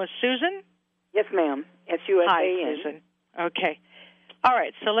first name was Susan? Yes, ma'am. SUSAN. Hi, Susan. Okay. All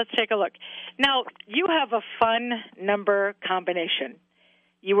right, so let's take a look. Now, you have a fun number combination.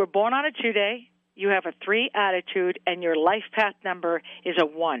 You were born on a 2-day, you have a 3 attitude, and your life path number is a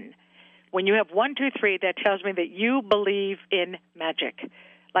 1. When you have 1, 2, 3, that tells me that you believe in magic.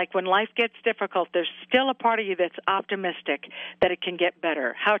 Like when life gets difficult, there's still a part of you that's optimistic that it can get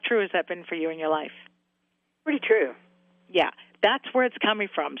better. How true has that been for you in your life? Pretty true. Yeah, that's where it's coming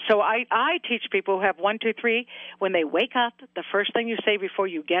from. So I teach people who have 1, 2, 3, when they wake up, the first thing you say before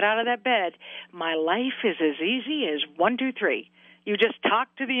you get out of that bed, my life is as easy as 1, 2, 3. You just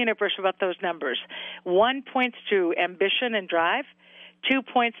talk to the universe about those numbers. 1 points to ambition and drive. 2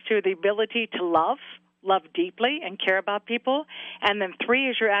 points to the ability to love, love deeply and care about people. And then 3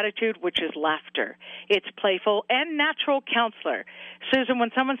 is your attitude, which is laughter. It's playful and natural counselor. Susan,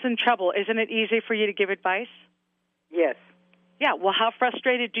 when someone's in trouble, isn't it easy for you to give advice? Yes. Yeah, well, how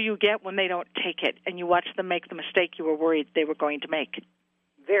frustrated do you get when they don't take it and you watch them make the mistake you were worried they were going to make?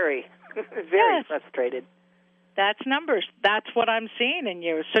 Very, very frustrated. That's numbers. That's what I'm seeing in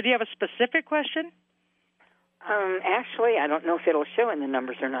you. So do you have a specific question? Actually, I don't know if it'll show in the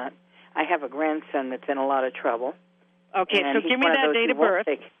numbers or not. I have a grandson that's in a lot of trouble. Okay, so give me that date of birth.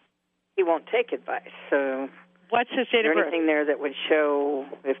 He won't take advice. So what's his date of birth? Anything there that would show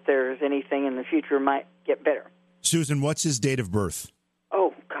if there's anything in the future might get better? Susan, what's his date of birth?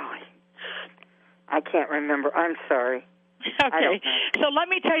 Oh, God. I can't remember. I'm sorry. Okay, so let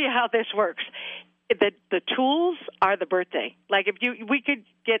me tell you how this works. The tools are the birthday. Like we could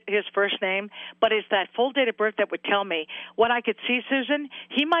get his first name, but it's that full date of birth that would tell me what I could see. Susan,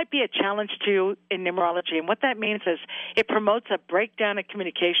 he might be a challenge to you in numerology, and what that means is it promotes a breakdown in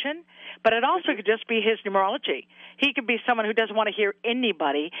communication, but it also could just be his numerology. He could be someone who doesn't want to hear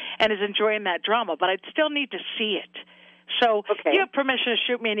anybody and is enjoying that drama, but I'd still need to see it. So you have permission to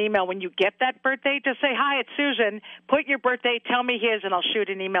shoot me an email when you get that birthday. Just say, hi, it's Susan. Put your birthday, tell me his, and I'll shoot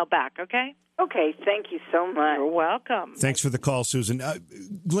an email back, okay? Okay, thank you so much. You're welcome. Thanks for the call, Susan.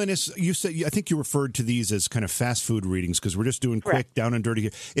 Glynis, you said I think you referred to these as kind of fast food readings because we're just doing quick, down and dirty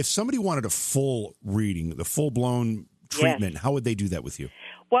here. If somebody wanted a full reading, the full-blown treatment, how would they do that with you?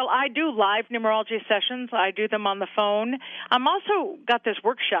 Well, I do live numerology sessions. I do them on the phone. I'm also got this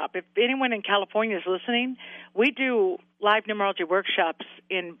workshop. If anyone in California is listening, we do live numerology workshops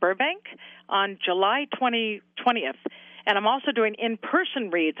in Burbank on July 20th. And I'm also doing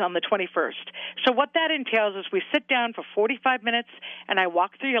in-person reads on the 21st. So what that entails is we sit down for 45 minutes, and I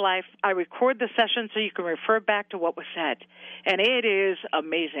walk through your life. I record the session so you can refer back to what was said. And it is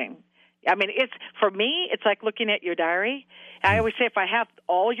amazing. I mean, for me, it's like looking at your diary. I always say if I have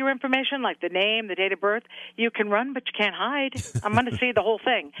all your information, like the name, the date of birth, you can run, but you can't hide. I'm going to see the whole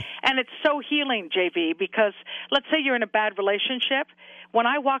thing. And it's so healing, JV, because let's say you're in a bad relationship. When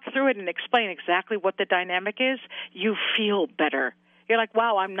I walk through it and explain exactly what the dynamic is, you feel better. You're like,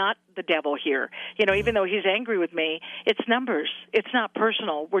 wow, I'm not the devil here. You know, even though he's angry with me, it's numbers. It's not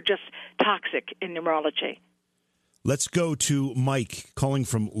personal. We're just toxic in numerology. Let's go to Mike calling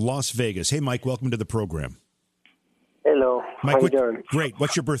from Las Vegas. Hey, Mike, welcome to the program. Hello. Mike, how you doing? Great.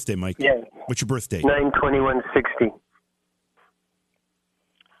 What's your birthday, Mike? Yeah. What's your birthday? 9/21/60.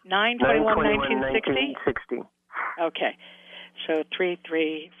 9/21/1960? Okay. So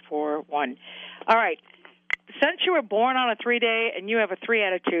 3341. All right. Since you were born on a 3-day and you have a 3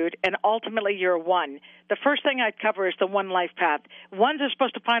 attitude and ultimately you're a 1, the first thing I'd cover is the 1 life path. 1s are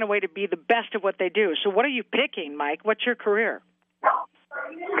supposed to find a way to be the best at what they do. So what are you picking, Mike? What's your career?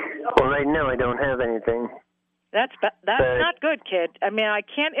 Well, right now I don't have anything. That's not good, kid. I mean, I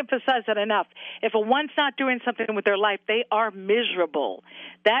can't emphasize that enough. If a 1's not doing something with their life, they are miserable.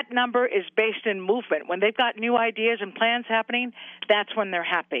 That number is based in movement. When they've got new ideas and plans happening, that's when they're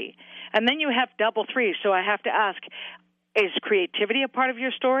happy. And then you have double 3s. So I have to ask, is creativity a part of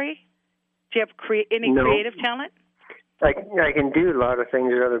your story? Do you have any creative talent? I can do a lot of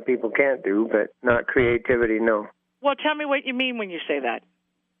things that other people can't do, but not creativity, no. Well, tell me what you mean when you say that.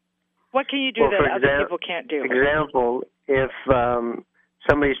 What can you do that other people can't do? For example, if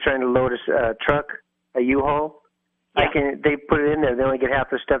somebody's trying to load a truck, a U-Haul, they put it in there. They only get half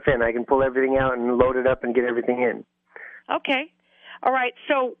the stuff in. I can pull everything out and load it up and get everything in. Okay. All right.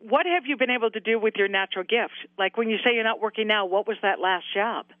 So what have you been able to do with your natural gift? Like when you say you're not working now, what was that last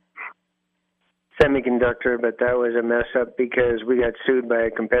job? Semiconductor, but that was a mess up because we got sued by a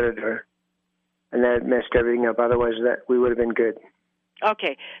competitor, and that messed everything up. Otherwise, we would have been good.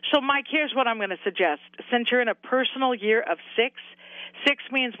 Okay. So, Mike, here's what I'm going to suggest. Since you're in a personal year of 6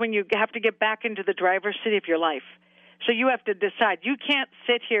 means when you have to get back into the driver's seat of your life. So you have to decide. You can't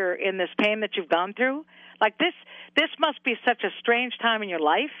sit here in this pain that you've gone through. Like this must be such a strange time in your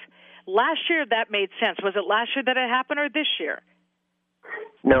life. Last year, that made sense. Was it last year that it happened or this year?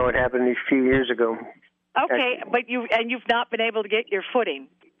 No, it happened a few years ago. Okay, but you've not been able to get your footing,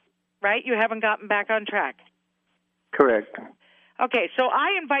 right? You haven't gotten back on track. Correct. Okay, so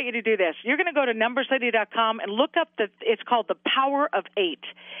I invite you to do this. You're going to go to numberslady.com and look up it's called The Power of 8.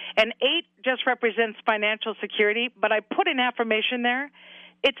 And 8 just represents financial security, but I put an affirmation there.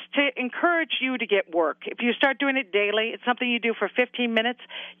 It's to encourage you to get work. If you start doing it daily, it's something you do for 15 minutes,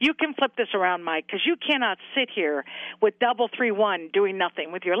 you can flip this around, Mike, because you cannot sit here with 331 doing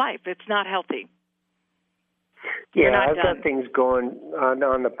nothing with your life. It's not healthy. Yeah, I've got things going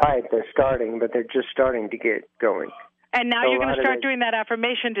on the pipe. They're starting, but they're just starting to get going. And now you're going to start doing that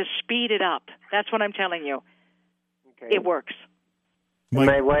affirmation to speed it up. That's what I'm telling you. Okay. It works.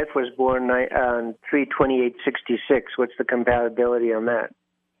 My wife was born on 3/28/66. What's the compatibility on that?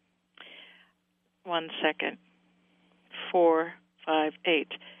 1 second. 4, 5, 8.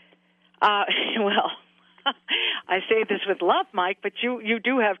 Well, I say this with love, Mike, but you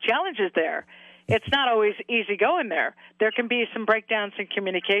do have challenges there. It's not always easy going there. There can be some breakdowns in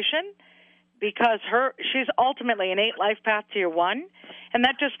communication because she's ultimately an 8 life path to your 1, and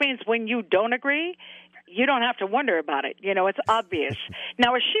that just means when you don't agree, you don't have to wonder about it. You know, it's obvious.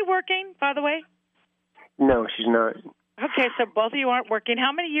 Now, is she working, by the way? No, she's not. Okay, so both of you aren't working.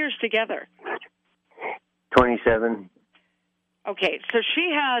 How many years together? 27. Okay, so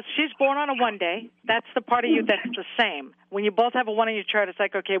she's born on a 1 day. That's the part of you that's the same. When you both have a 1 in your chart, it's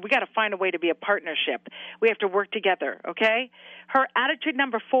like, okay, we got to find a way to be a partnership. We have to work together, okay? Her attitude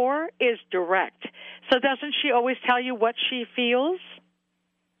number 4 is direct. So doesn't she always tell you what she feels?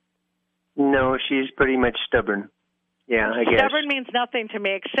 No, she's pretty much stubborn. Yeah, I guess. Stubborn means nothing to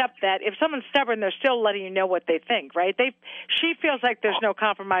me except that if someone's stubborn, they're still letting you know what they think, right? She feels like there's no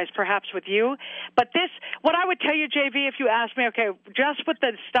compromise perhaps with you. But what I would tell you, JV, if you ask me, okay, just with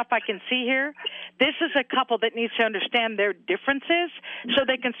the stuff I can see here, this is a couple that needs to understand their differences so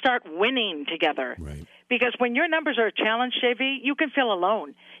they can start winning together. Right. Because when your numbers are a challenge, JV, you can feel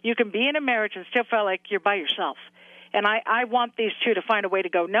alone. You can be in a marriage and still feel like you're by yourself. And I want these two to find a way to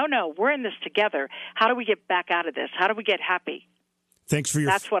go, no, we're in this together. How do we get back out of this? How do we get happy?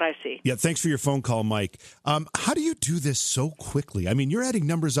 That's what I see. Yeah, thanks for your phone call, Mike. How do you do this so quickly? I mean, you're adding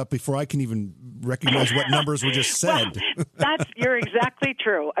numbers up before I can even recognize what numbers were just said. Well, you're exactly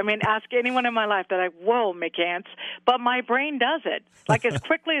true. I mean, ask anyone in my life that whoa, McCants, but my brain does it. Like as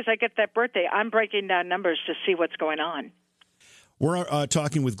quickly as I get that birthday, I'm breaking down numbers to see what's going on. We're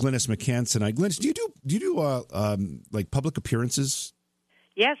talking with Glynis McCants tonight. Glynis, do you do like public appearances?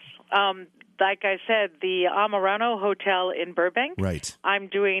 Yes. Like I said, the Amarano Hotel in Burbank. Right. I'm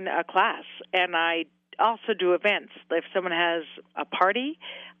doing a class, and I also do events. If someone has a party,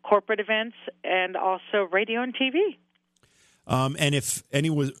 corporate events, and also radio and TV. And if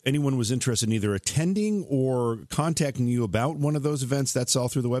anyone was interested in either attending or contacting you about one of those events, that's all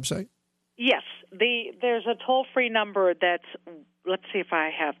through the website? Yes. There's a toll-free number that's, let's see if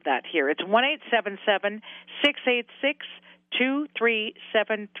I have that here. It's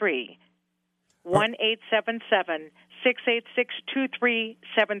 1-877-686-2373.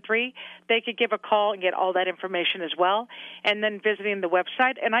 1-877-686-2373. They could give a call and get all that information as well, and then visiting the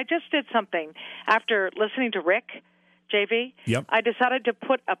website. And I just did something after listening to Rick, JV. Yep. I decided to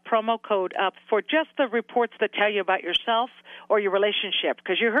put a promo code up for just the reports that tell you about yourself or your relationship,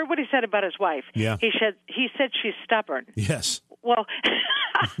 because you heard what he said about his wife. Yeah. He said she's stubborn. Yes. Well,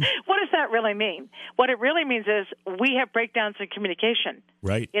 what does that really mean? What it really means is we have breakdowns in communication.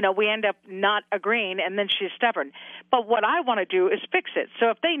 Right. You know, we end up not agreeing, and then she's stubborn. But what I want to do is fix it. So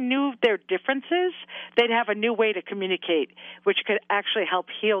if they knew their differences, they'd have a new way to communicate, which could actually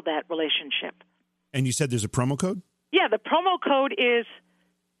help heal that relationship. And you said there's a promo code? Yeah, the promo code is,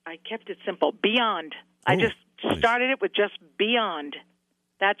 I kept it simple, Beyond. I just started it with just Beyond.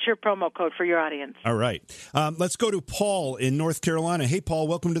 That's your promo code for your audience. All right. Let's go to Paul in North Carolina. Hey, Paul,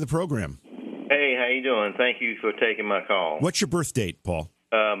 welcome to the program. Hey, how you doing? Thank you for taking my call. What's your birth date, Paul?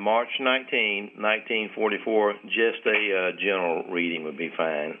 March 19, 1944. Just a general reading would be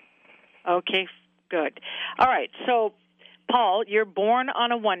fine. Okay, good. All right, so, Paul, you're born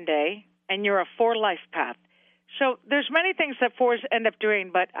on a 1 day, and you're a 4 life path. So there's many things that 4s end up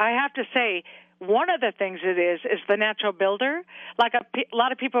doing, but I have to say one of the things it is the natural builder. Like a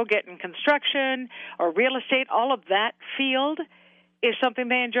lot of people get in construction or real estate, all of that field is something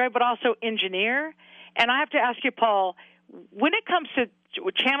they enjoy, but also engineer. And I have to ask you, Paul, when it comes to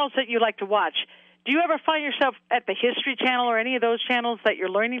channels that you like to watch, do you ever find yourself at the History Channel or any of those channels that you're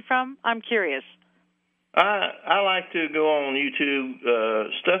learning from? I'm curious. I like to go on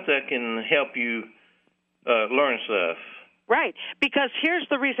YouTube, stuff that can help you learn stuff. Right, because here's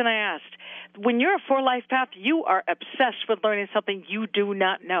the reason I asked. When you're a 4 life path, you are obsessed with learning something you do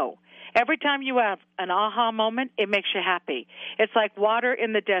not know. Every time you have an aha moment, it makes you happy. It's like water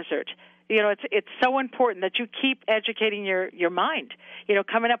in the desert. You know, it's so important that you keep educating your mind, you know,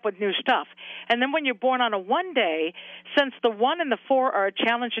 coming up with new stuff. And then when you're born on a 1 day, since the 1 and the 4 are a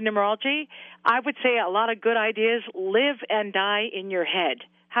challenge in numerology, I would say a lot of good ideas live and die in your head.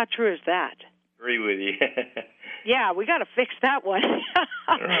 How true is that? Agree with you. Yeah, we got to fix that one.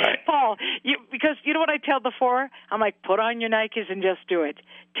 Right. Paul, because you know what I tell the four? I'm like, put on your Nikes and just do it.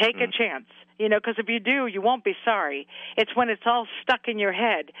 Take a chance. Because if you do, you won't be sorry. It's when it's all stuck in your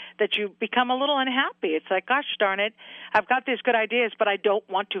head that you become a little unhappy. It's like, gosh darn it, I've got these good ideas, but I don't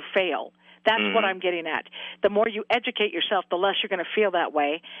want to fail. That's what I'm getting at. The more you educate yourself, the less you're going to feel that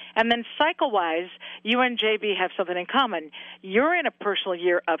way. And then cycle-wise, you and JB have something in common. You're in a personal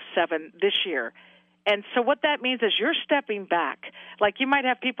year of 7 this year. And so what that means is you're stepping back. Like you might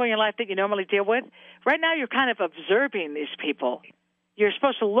have people in your life that you normally deal with. Right now you're kind of observing these people. You're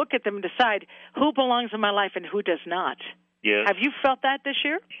supposed to look at them and decide who belongs in my life and who does not. Yes. Have you felt that this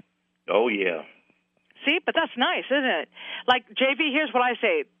year? Oh, yeah. See, but that's nice, isn't it? Like, JB, here's what I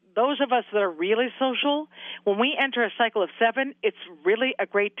say. Those of us that are really social, when we enter a cycle of 7, it's really a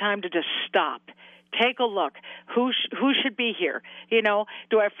great time to just stop. Take a look. Who should be here?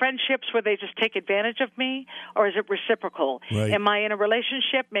 Do I have friendships where they just take advantage of me, or is it reciprocal? Right. Am I in a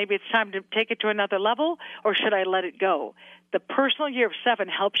relationship? Maybe it's time to take it to another level, or should I let it go? The personal year of 7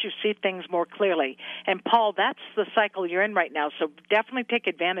 helps you see things more clearly. And, Paul, that's the cycle you're in right now, so definitely take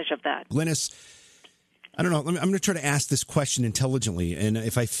advantage of that. Glynis, I don't know. I'm going to try to ask this question intelligently, and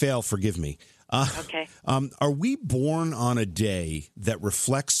if I fail, forgive me. Okay. Are we born on a day that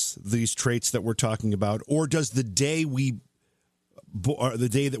reflects these traits that we're talking about, or does the day the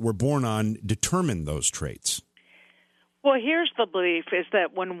day that we're born on determine those traits? Well, here's the belief is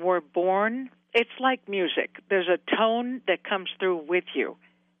that when we're born, it's like music. There's a tone that comes through with you.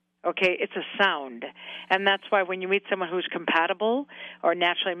 Okay, it's a sound. And that's why when you meet someone who's compatible or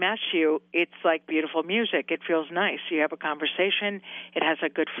naturally matched you, it's like beautiful music. It feels nice. You have a conversation, it has a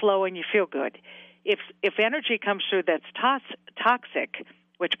good flow, and you feel good. If energy comes through that's toxic,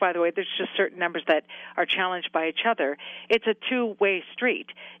 which, by the way, there's just certain numbers that are challenged by each other, it's a two-way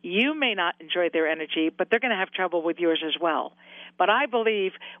street. You may not enjoy their energy, but they're going to have trouble with yours as well. But I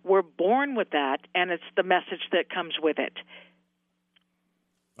believe we're born with that, and it's the message that comes with it.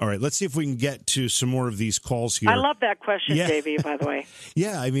 All right, let's see if we can get to some more of these calls here. I love that question, JV, by the way.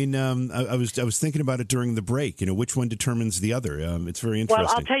 Yeah, I mean, I was thinking about it during the break. Which one determines the other? It's very interesting.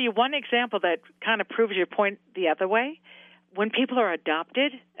 Well, I'll tell you one example that kind of proves your point the other way. When people are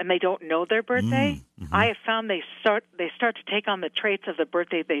adopted and they don't know their birthday, I have found they start to take on the traits of the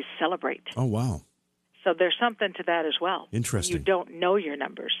birthday they celebrate. Oh, wow. So there's something to that as well. Interesting. You don't know your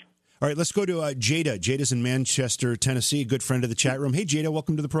numbers. All right, let's go to Jada. Jada's in Manchester, Tennessee, a good friend of the chat room. Hey, Jada,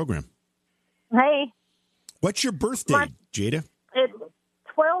 welcome to the program. Hey. What's your birthday, Jada? It's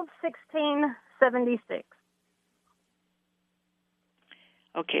 12/16/76.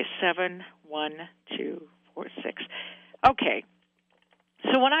 Okay, 7, 1, 2, 4, 6. Okay.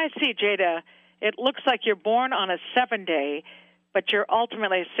 So when I see Jada, it looks like you're born on a 7-day, but you're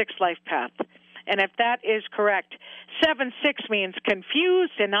ultimately a 6 life path. And if that is correct, 7-6 means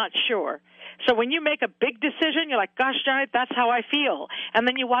confused and not sure. So when you make a big decision, you're like, gosh darn it, that's how I feel. And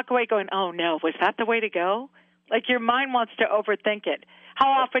then you walk away going, oh, no, was that the way to go? Like your mind wants to overthink it.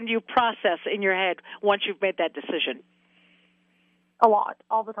 How often do you process in your head once you've made that decision? A lot,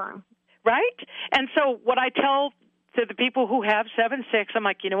 all the time. Right? And so what I tell to the people who have 7-6, I'm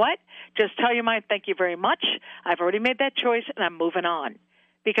like, you know what? Just tell your mind, thank you very much. I've already made that choice, and I'm moving on.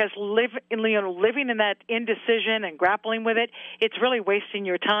 Because living in that indecision and grappling with it, it's really wasting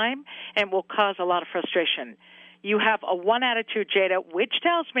your time and will cause a lot of frustration. You have a 1 attitude, Jada, which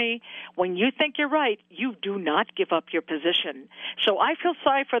tells me when you think you're right, you do not give up your position. So I feel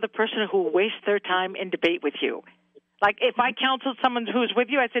sorry for the person who wastes their time in debate with you. Like if I counseled someone who's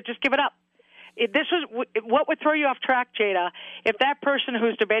with you, I said, just give it up. This was what would throw you off track, Jada, if that person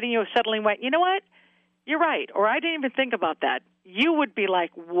who's debating you suddenly went, you know what? You're right, or I didn't even think about that. You would be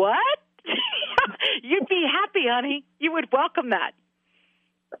like, what? You'd be happy, honey. You would welcome that.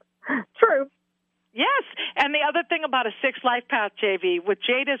 True. Yes, and the other thing about a 6 life path, JV, with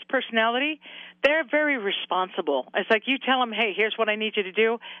Jada's personality, they're very responsible. It's like you tell them, hey, here's what I need you to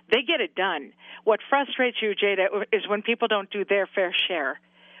do. They get it done. What frustrates you, Jada, is when people don't do their fair share,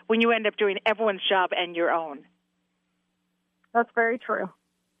 when you end up doing everyone's job and your own. That's very true.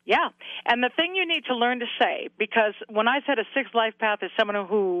 Yeah, and the thing you need to learn to say, because when I said a 6 life path is someone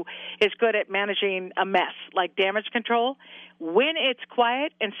who is good at managing a mess, like damage control, when it's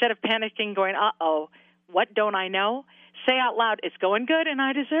quiet, instead of panicking, going, uh-oh, what don't I know? Say out loud, it's going good and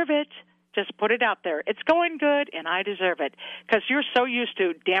I deserve it. Just put it out there. It's going good and I deserve it, because you're so used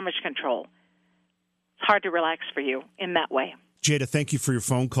to damage control. It's hard to relax for you in that way. Jada, thank you for your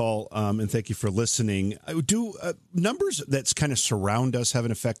phone call, and thank you for listening. Do numbers that kind of surround us have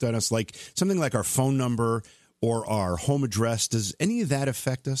an effect on us, like something like our phone number or our home address? Does any of that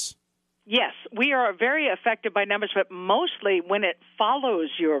affect us? Yes. we are very affected by numbers, but mostly when it follows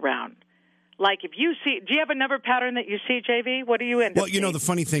you around. Like if you see, do you have a number pattern that you see, JV? What do you end up seeing? Well, the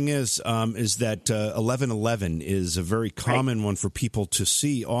funny thing is that 1111 is a very common one for people to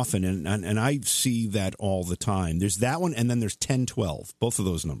see often, and I see that all the time. There's that one, and then there's 1012, both of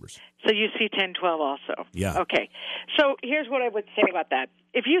those numbers. So you see 1012 also? Yeah. Okay. So here's what I would say about that.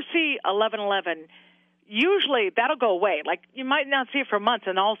 If you see 1111, usually that'll go away. Like you might not see it for months,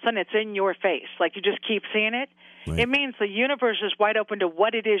 and all of a sudden it's in your face. Like you just keep seeing it. Right. It means the universe is wide open to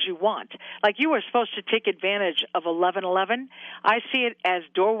what it is you want. Like you were supposed to take advantage of 1111. I see it as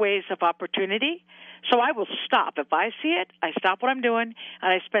doorways of opportunity. So I will stop. If I see it, I stop what I'm doing,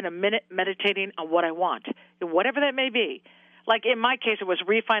 and I spend a minute meditating on what I want, whatever that may be. Like in my case, it was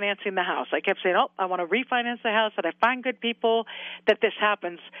refinancing the house. I kept saying, I want to refinance the house, that I find good people, that this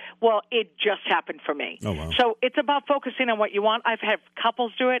happens. Well, it just happened for me. Oh, wow. So it's about focusing on what you want. I've had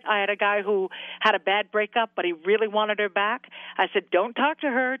couples do it. I had a guy who had a bad breakup, but he really wanted her back. I said, don't talk to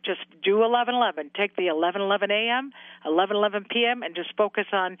her. Just do 1111. Take the 1111 a.m., 1111 p.m., and just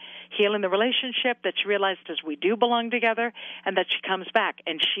focus on healing the relationship, that she realizes we do belong together, and that she comes back.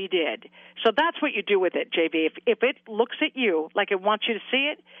 And she did. So that's what you do with it, JV. If it looks at you like it wants you to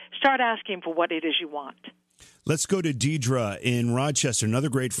see it, start asking for what it is you want. Let's go to Deidre in Rochester, another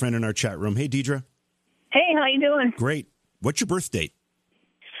great friend in our chat room. Hey, Deidre. Hey, how you doing? Great. What's your birth date?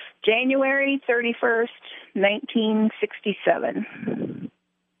 January 31st, 1967.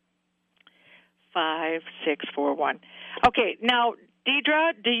 5641. Okay, now,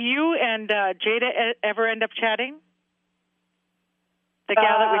 Deidre, do you and Jada ever end up chatting? The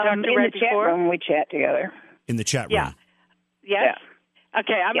gal that we talked to right before? In the chat room, we chat together. In the chat room? Yeah. Yes? Yeah.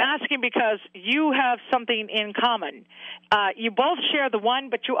 Okay, I'm asking because you have something in common. You both share the one,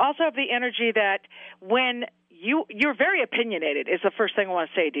 but you also have the energy that when you're very opinionated is the first thing I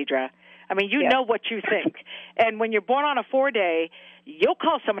want to say, Deidre. I mean, you know what you think. And when you're born on a 4-day, you'll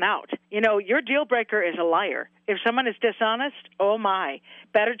call someone out. You know, your deal breaker is a liar. If someone is dishonest, oh my,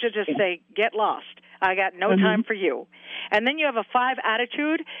 better to just say, get lost. I got no time for you. And then you have a 5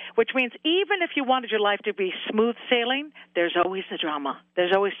 attitude, which means even if you wanted your life to be smooth sailing, there's always a drama.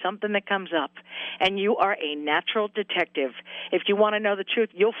 There's always something that comes up. And you are a natural detective. If you want to know the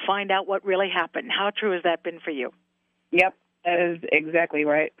truth, you'll find out what really happened. How true has that been for you? Yep, that is exactly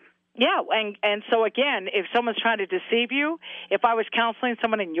right. Yeah, and so again, if someone's trying to deceive you, if I was counseling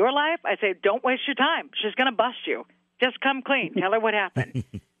someone in your life, I'd say, don't waste your time. She's going to bust you. Just come clean. Tell her what happened.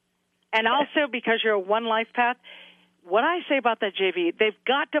 And also, because you're a one life path, what I say about that, JV, they've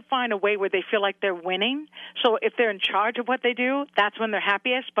got to find a way where they feel like they're winning. So if they're in charge of what they do, that's when they're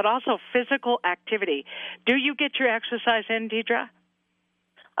happiest, but also physical activity. Do you get your exercise in, Deidre?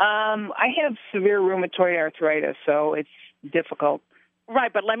 I have severe rheumatoid arthritis, so it's difficult.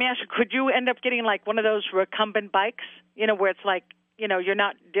 Right, but let me ask you, could you end up getting like one of those recumbent bikes, you know, where it's like, you know, you're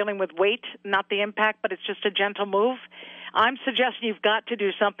not dealing with weight, not the impact, but it's just a gentle move? I'm suggesting you've got to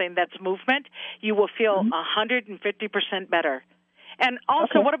do something that's movement. You will feel 150% better. And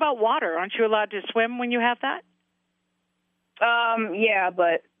also, what about water? Aren't you allowed to swim when you have that? Yeah,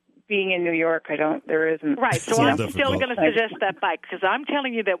 but being in New York, there isn't. Right, so I'm still going to suggest that bike, because I'm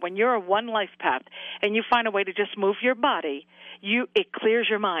telling you that when you're a one life path and you find a way to just move your body, it clears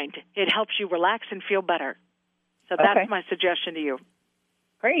your mind. It helps you relax and feel better. So that's my suggestion to you.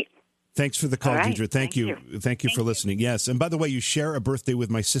 Great. Thanks for the call, Deidre. Thank you. Thank you for listening. Yes. And by the way, you share a birthday with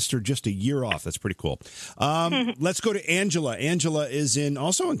my sister just a year off. That's pretty cool. Let's go to Angela. Angela is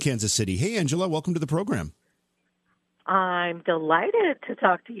also in Kansas City. Hey, Angela, welcome to the program. I'm delighted to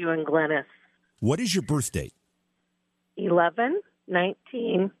talk to you and Glennis. What is your birth date?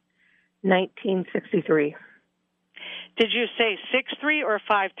 11/19/1963. Did you say 6'3" or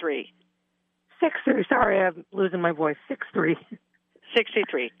 5'3"? 6'3". Sorry, I'm losing my voice. 6'3".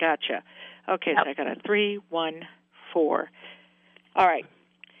 63. Gotcha. Okay, so I got a 3, 1, 4. All right.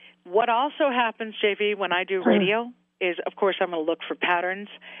 What also happens, JV, when I do radio is, of course, I'm going to look for patterns.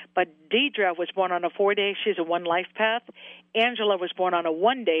 But Deidre was born on a 4-day. She's a one life path. Angela was born on a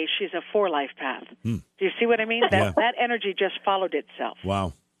 1-day. She's a 4 life path. Do you see what I mean? That energy just followed itself.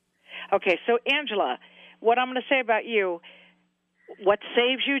 Wow. Okay, so Angela, what I'm going to say about you, what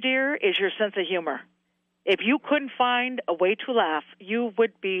saves you, dear, is your sense of humor. If you couldn't find a way to laugh, you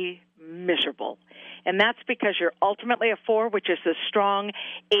would be miserable. And that's because you're ultimately a 4, which is the strong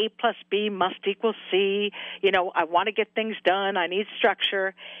A plus B must equal C. You know, I want to get things done. I need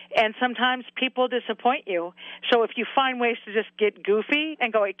structure. And sometimes people disappoint you. So if you find ways to just get goofy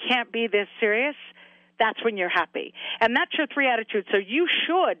and go, it can't be this serious, that's when you're happy. And that's your 3 attitude. So you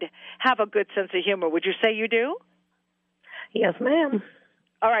should have a good sense of humor. Would you say you do? Yes, ma'am.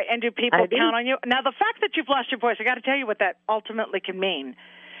 All right, and do people I do. count on you? Now, the fact that you've lost your voice, I got to tell you what that ultimately can mean.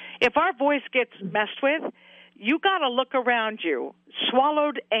 If our voice gets messed with, you got to look around you.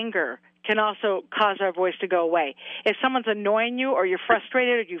 Swallowed anger can also cause our voice to go away. If someone's annoying you or you're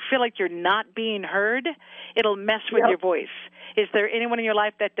frustrated or you feel like you're not being heard, it'll mess with your voice. Is there anyone in your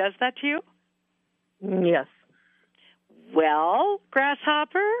life that does that to you? Yes. Well,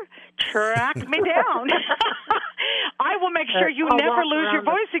 Grasshopper, track me down. I will make sure you I'll never walk lose your around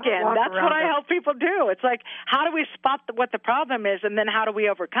the- voice again. I'll walk That's what around I help people do. It's like, how do we spot what the problem is, and then how do we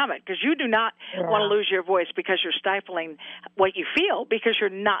overcome it? Because you do not want to lose your voice because you're stifling what you feel because you're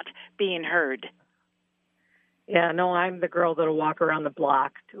not being heard. Yeah, no, I'm the girl that'll walk around the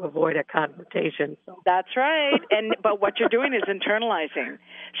block to avoid a confrontation. So. That's right. But what you're doing is internalizing.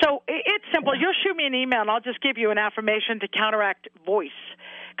 So it's simple. You'll shoot me an email, and I'll just give you an affirmation to counteract voice.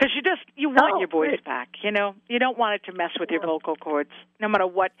 Because you want your voice back. You know, you don't want it to mess with your vocal cords, no matter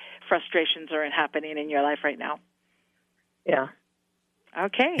what frustrations are happening in your life right now. Yeah.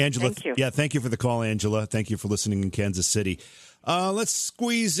 Okay. Angela, thank you. Yeah, thank you for the call, Angela. Thank you for listening in Kansas City. Let's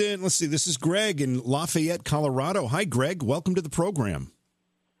squeeze in. Let's see. This is Greg in Lafayette, Colorado. Hi, Greg. Welcome to the program.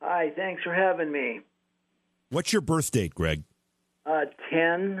 Hi. Thanks for having me. What's your birth date, Greg?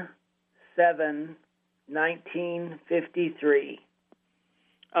 10/7/1953.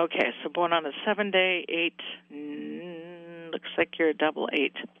 Okay, so born on a 7-day, 8, looks like you're a double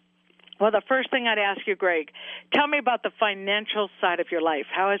 8. Well, the first thing I'd ask you, Greg, tell me about the financial side of your life.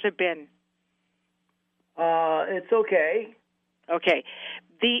 How has it been? It's okay. Okay.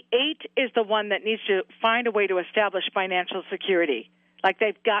 The 8 is the one that needs to find a way to establish financial security. Like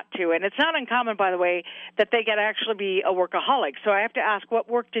they've got to. And it's not uncommon, by the way, that they could actually be a workaholic. So I have to ask, what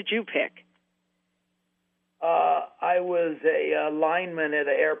work did you pick? I was a lineman at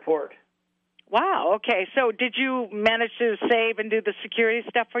an airport. Wow. Okay. So did you manage to save and do the security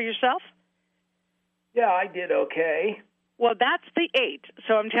stuff for yourself? Yeah, I did okay. Well, that's the 8.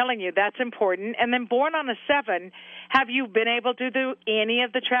 So I'm telling you, that's important. And then born on a 7, have you been able to do any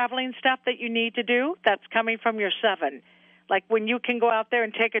of the traveling stuff that you need to do? That's coming from your 7. Like when you can go out there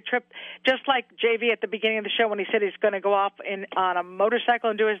and take a trip, just like JV at the beginning of the show when he said he's going to go off on a motorcycle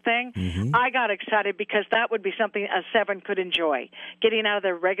and do his thing, I got excited because that would be something a 7 could enjoy, getting out of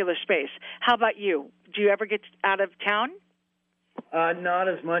their regular space. How about you? Do you ever get out of town? Not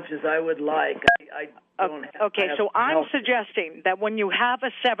as much as I would like. I don't have, okay, so I'm help. suggesting that when you have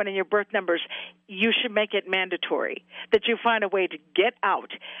a 7 in your birth numbers, you should make it mandatory, that you find a way to get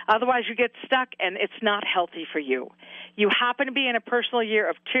out. Otherwise, you get stuck, and it's not healthy for you. You happen to be in a personal year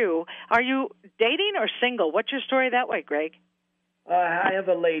of 2. Are you dating or single? What's your story that way, Greg? I have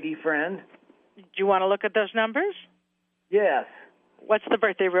a lady friend. Do you want to look at those numbers? Yes. What's the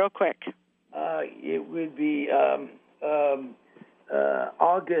birthday real quick? It would be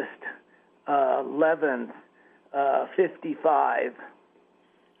August 11th, 55.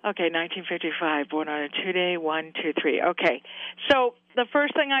 Okay, 1955, born on a 2-day, 1, 2, 3. Okay, so the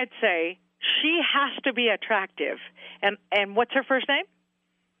first thing I'd say, she has to be attractive. And what's her first name?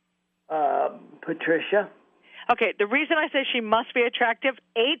 Patricia. Okay, the reason I say she must be attractive,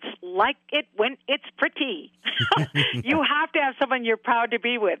 8s like it when it's pretty. You have to have someone you're proud to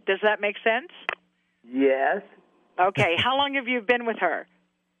be with. Does that make sense? Yes. Okay, how long have you been with her?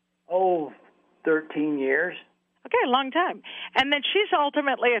 13 years. Okay, a long time. And then she's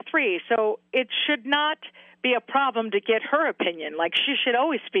ultimately a 3, so it should not be a problem to get her opinion. Like, she should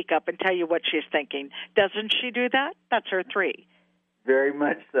always speak up and tell you what she's thinking. Doesn't she do that? That's her 3. Very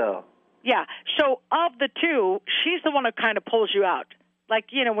much so. Yeah, so of the 2, she's the one who kind of pulls you out. Like,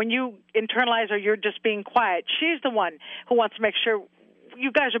 you know, when you internalize or you're just being quiet, she's the one who wants to make sure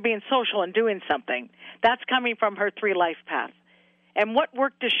you guys are being social and doing something. That's coming from her 3 life path. And what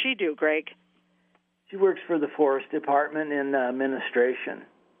work does she do, Greg? She works for the Forest Department in administration.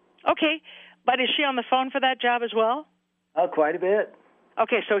 Okay, but is she on the phone for that job as well? Quite a bit.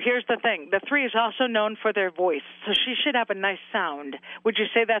 Okay, so here's the thing. The 3 is also known for their voice, so she should have a nice sound. Would you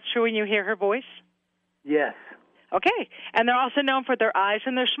say that's true when you hear her voice? Yes. Okay, and they're also known for their eyes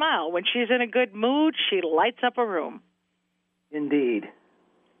and their smile. When she's in a good mood, she lights up a room. Indeed.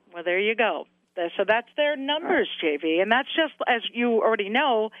 Well, there you go. So that's their numbers, JV. And that's just, as you already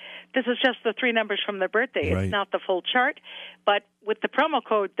know, this is just the 3 numbers from their birthday. Right. It's not the full chart. But with the promo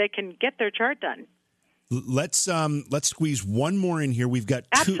code, they can get their chart done. Let's squeeze one more in here. We've got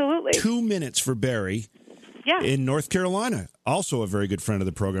Absolutely. 2 minutes for Barry in North Carolina, also a very good friend of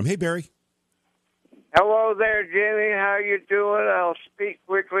the program. Hey, Barry. Hello there, Jenny. How you doing? I'll speak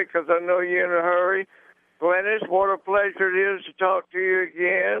quickly because I know you're in a hurry. Glennis, what a pleasure it is to talk to you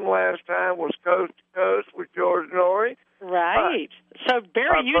again. Last time was Coast to Coast with George Norrie. Right. So,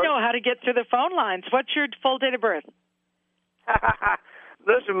 Barry, you know how to get through the phone lines. What's your full date of birth?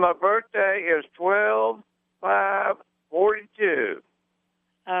 Listen, my birthday is 12/5/42.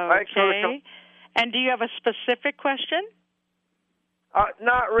 Okay. And do you have a specific question?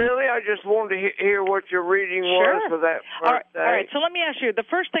 Not really. I just wanted to hear what your reading was for that birthday. All right. So let me ask you. The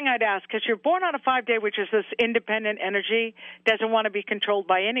first thing I'd ask, because you're born on a 5-day, which is this independent energy, doesn't want to be controlled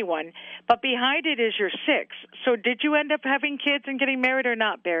by anyone. But behind it is your 6. So did you end up having kids and getting married or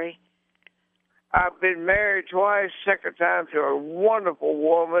not, Barry? I've been married twice, second time to a wonderful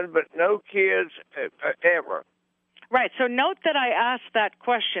woman, but no kids ever. Right. So note that I asked that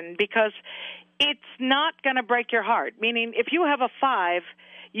question because it's not going to break your heart. Meaning, if you have a 5,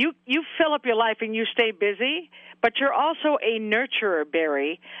 you fill up your life and you stay busy, but you're also a nurturer,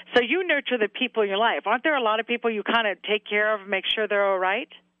 Barry. So you nurture the people in your life. Aren't there a lot of people you kind of take care of and make sure they're all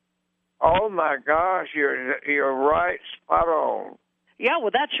right? Oh, my gosh, you're right, spot on. Yeah,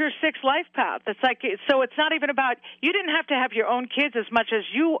 well, that's your 6th life path. It's like, so it's not even about, you didn't have to have your own kids as much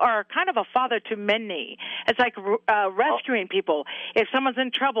as you are kind of a father to many. It's like rescuing people. If someone's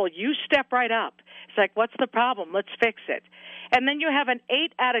in trouble, you step right up. It's like, what's the problem? Let's fix it. And then you have an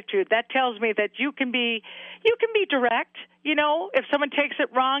 8 attitude. That tells me that you can be direct. You know, if someone takes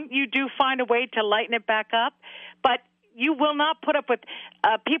it wrong, you do find a way to lighten it back up. But you will not put up with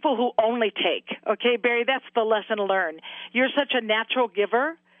people who only take. Okay, Barry, that's the lesson to learn. You're such a natural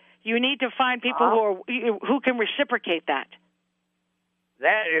giver. You need to find people who can reciprocate that.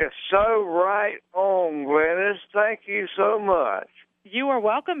 That is so right on, Glennis. Thank you so much. You are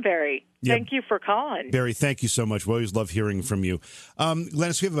welcome, Barry. Yeah. Thank you for calling. Barry, thank you so much. We always love hearing from you.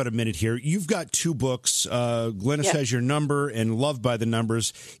 Glennis, we have about a minute here. You've got 2 books. Glennis has your number and Love by the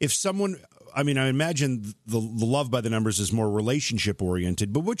Numbers. If someone... I mean, I imagine the Love by the Numbers is more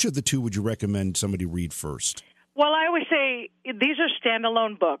relationship-oriented, but which of the 2 would you recommend somebody read first? Well, I always say these are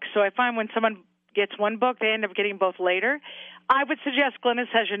standalone books. So I find when someone gets one book, they end up getting both later. I would suggest Glennis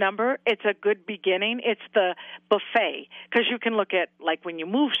Has Your Number. It's a good beginning. It's the buffet, because you can look at, like, when you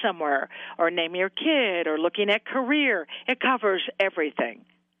move somewhere or name your kid or looking at career. It covers everything.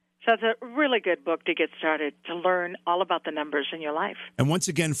 So it's a really good book to get started, to learn all about the numbers in your life. And once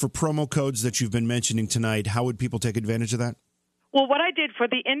again, for promo codes that you've been mentioning tonight, how would people take advantage of that? Well, what I did for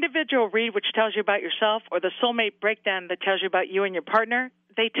the individual read, which tells you about yourself, or the soulmate breakdown that tells you about you and your partner,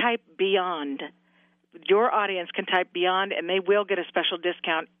 they type BEYOND. Your audience can type BEYOND, and they will get a special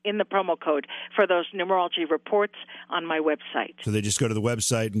discount in the promo code for those numerology reports on my website. So they just go to the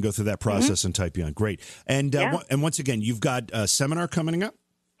website and go through that process and type BEYOND. Great. And and once again, you've got a seminar coming up?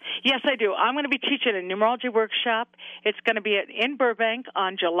 Yes, I do. I'm going to be teaching a numerology workshop. It's going to be in Burbank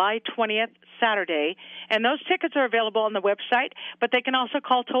on July 20th, Saturday. And those tickets are available on the website, but they can also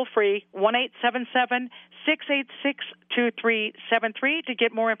call toll-free 1-877-686-2373 to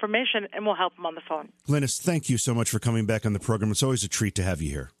get more information, and we'll help them on the phone. Glennis, thank you so much for coming back on the program. It's always a treat to have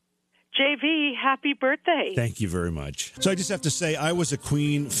you here. JV, happy birthday. Thank you very much. So I just have to say, I was a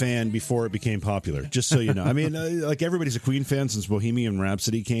Queen fan before it became popular, just so you know. I mean, like everybody's a Queen fan since Bohemian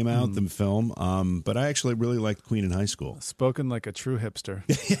Rhapsody came out, the film. But I actually really liked Queen in high school. Spoken like a true hipster.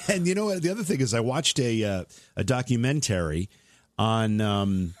 And you know what? The other thing is I watched a documentary on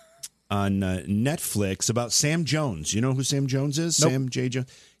Netflix about Sam Jones. You know who Sam Jones is? Nope. Sam J. Jones.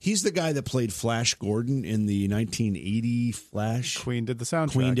 He's the guy that played Flash Gordon in the 1980 Flash. Queen did the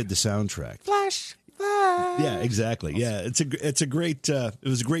soundtrack. Flash. Yeah, exactly. Yeah, it's a great. It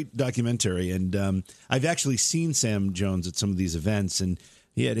was a great documentary, and I've actually seen Sam Jones at some of these events, and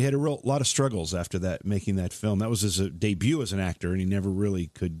he had a lot of struggles after that, making that film. That was his debut as an actor, and he never really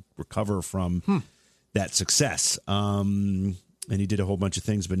could recover from that success. And he did a whole bunch of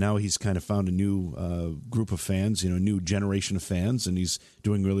things, but now he's kind of found a new group of fans, a new generation of fans, and he's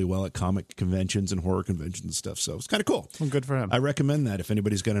doing really well at comic conventions and horror conventions and stuff. So it's kind of cool. Well, good for him. I recommend that if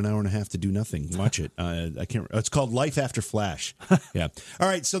anybody's got an hour and a half to do nothing, watch it. It's called Life After Flash. Yeah. All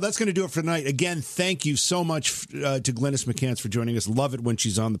right, so that's going to do it for tonight. Again, thank you so much to Glennis McCants for joining us. Love it when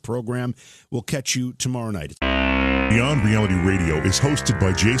she's on the program. We'll catch you tomorrow night. Beyond Reality Radio is hosted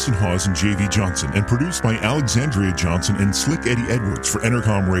by Jason Hawes and J.V. Johnson and produced by Alexandria Johnson and Slick Eddie Edwards for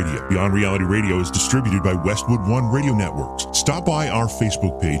Entercom Radio. Beyond Reality Radio is distributed by Westwood One Radio Networks. Stop by our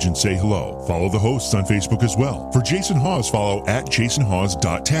Facebook page and say hello. Follow the hosts on Facebook as well. For Jason Hawes, follow at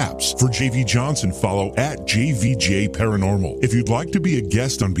jasonhawes.taps. For J.V. Johnson, follow at JVJ Paranormal. If you'd like to be a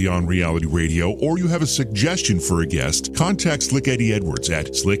guest on Beyond Reality Radio or you have a suggestion for a guest, contact Slick Eddie Edwards at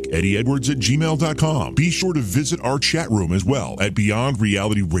slickeddieedwards@gmail.com. Be sure to visit our chat room as well at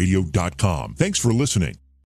beyondrealityradio.com. Thanks for listening.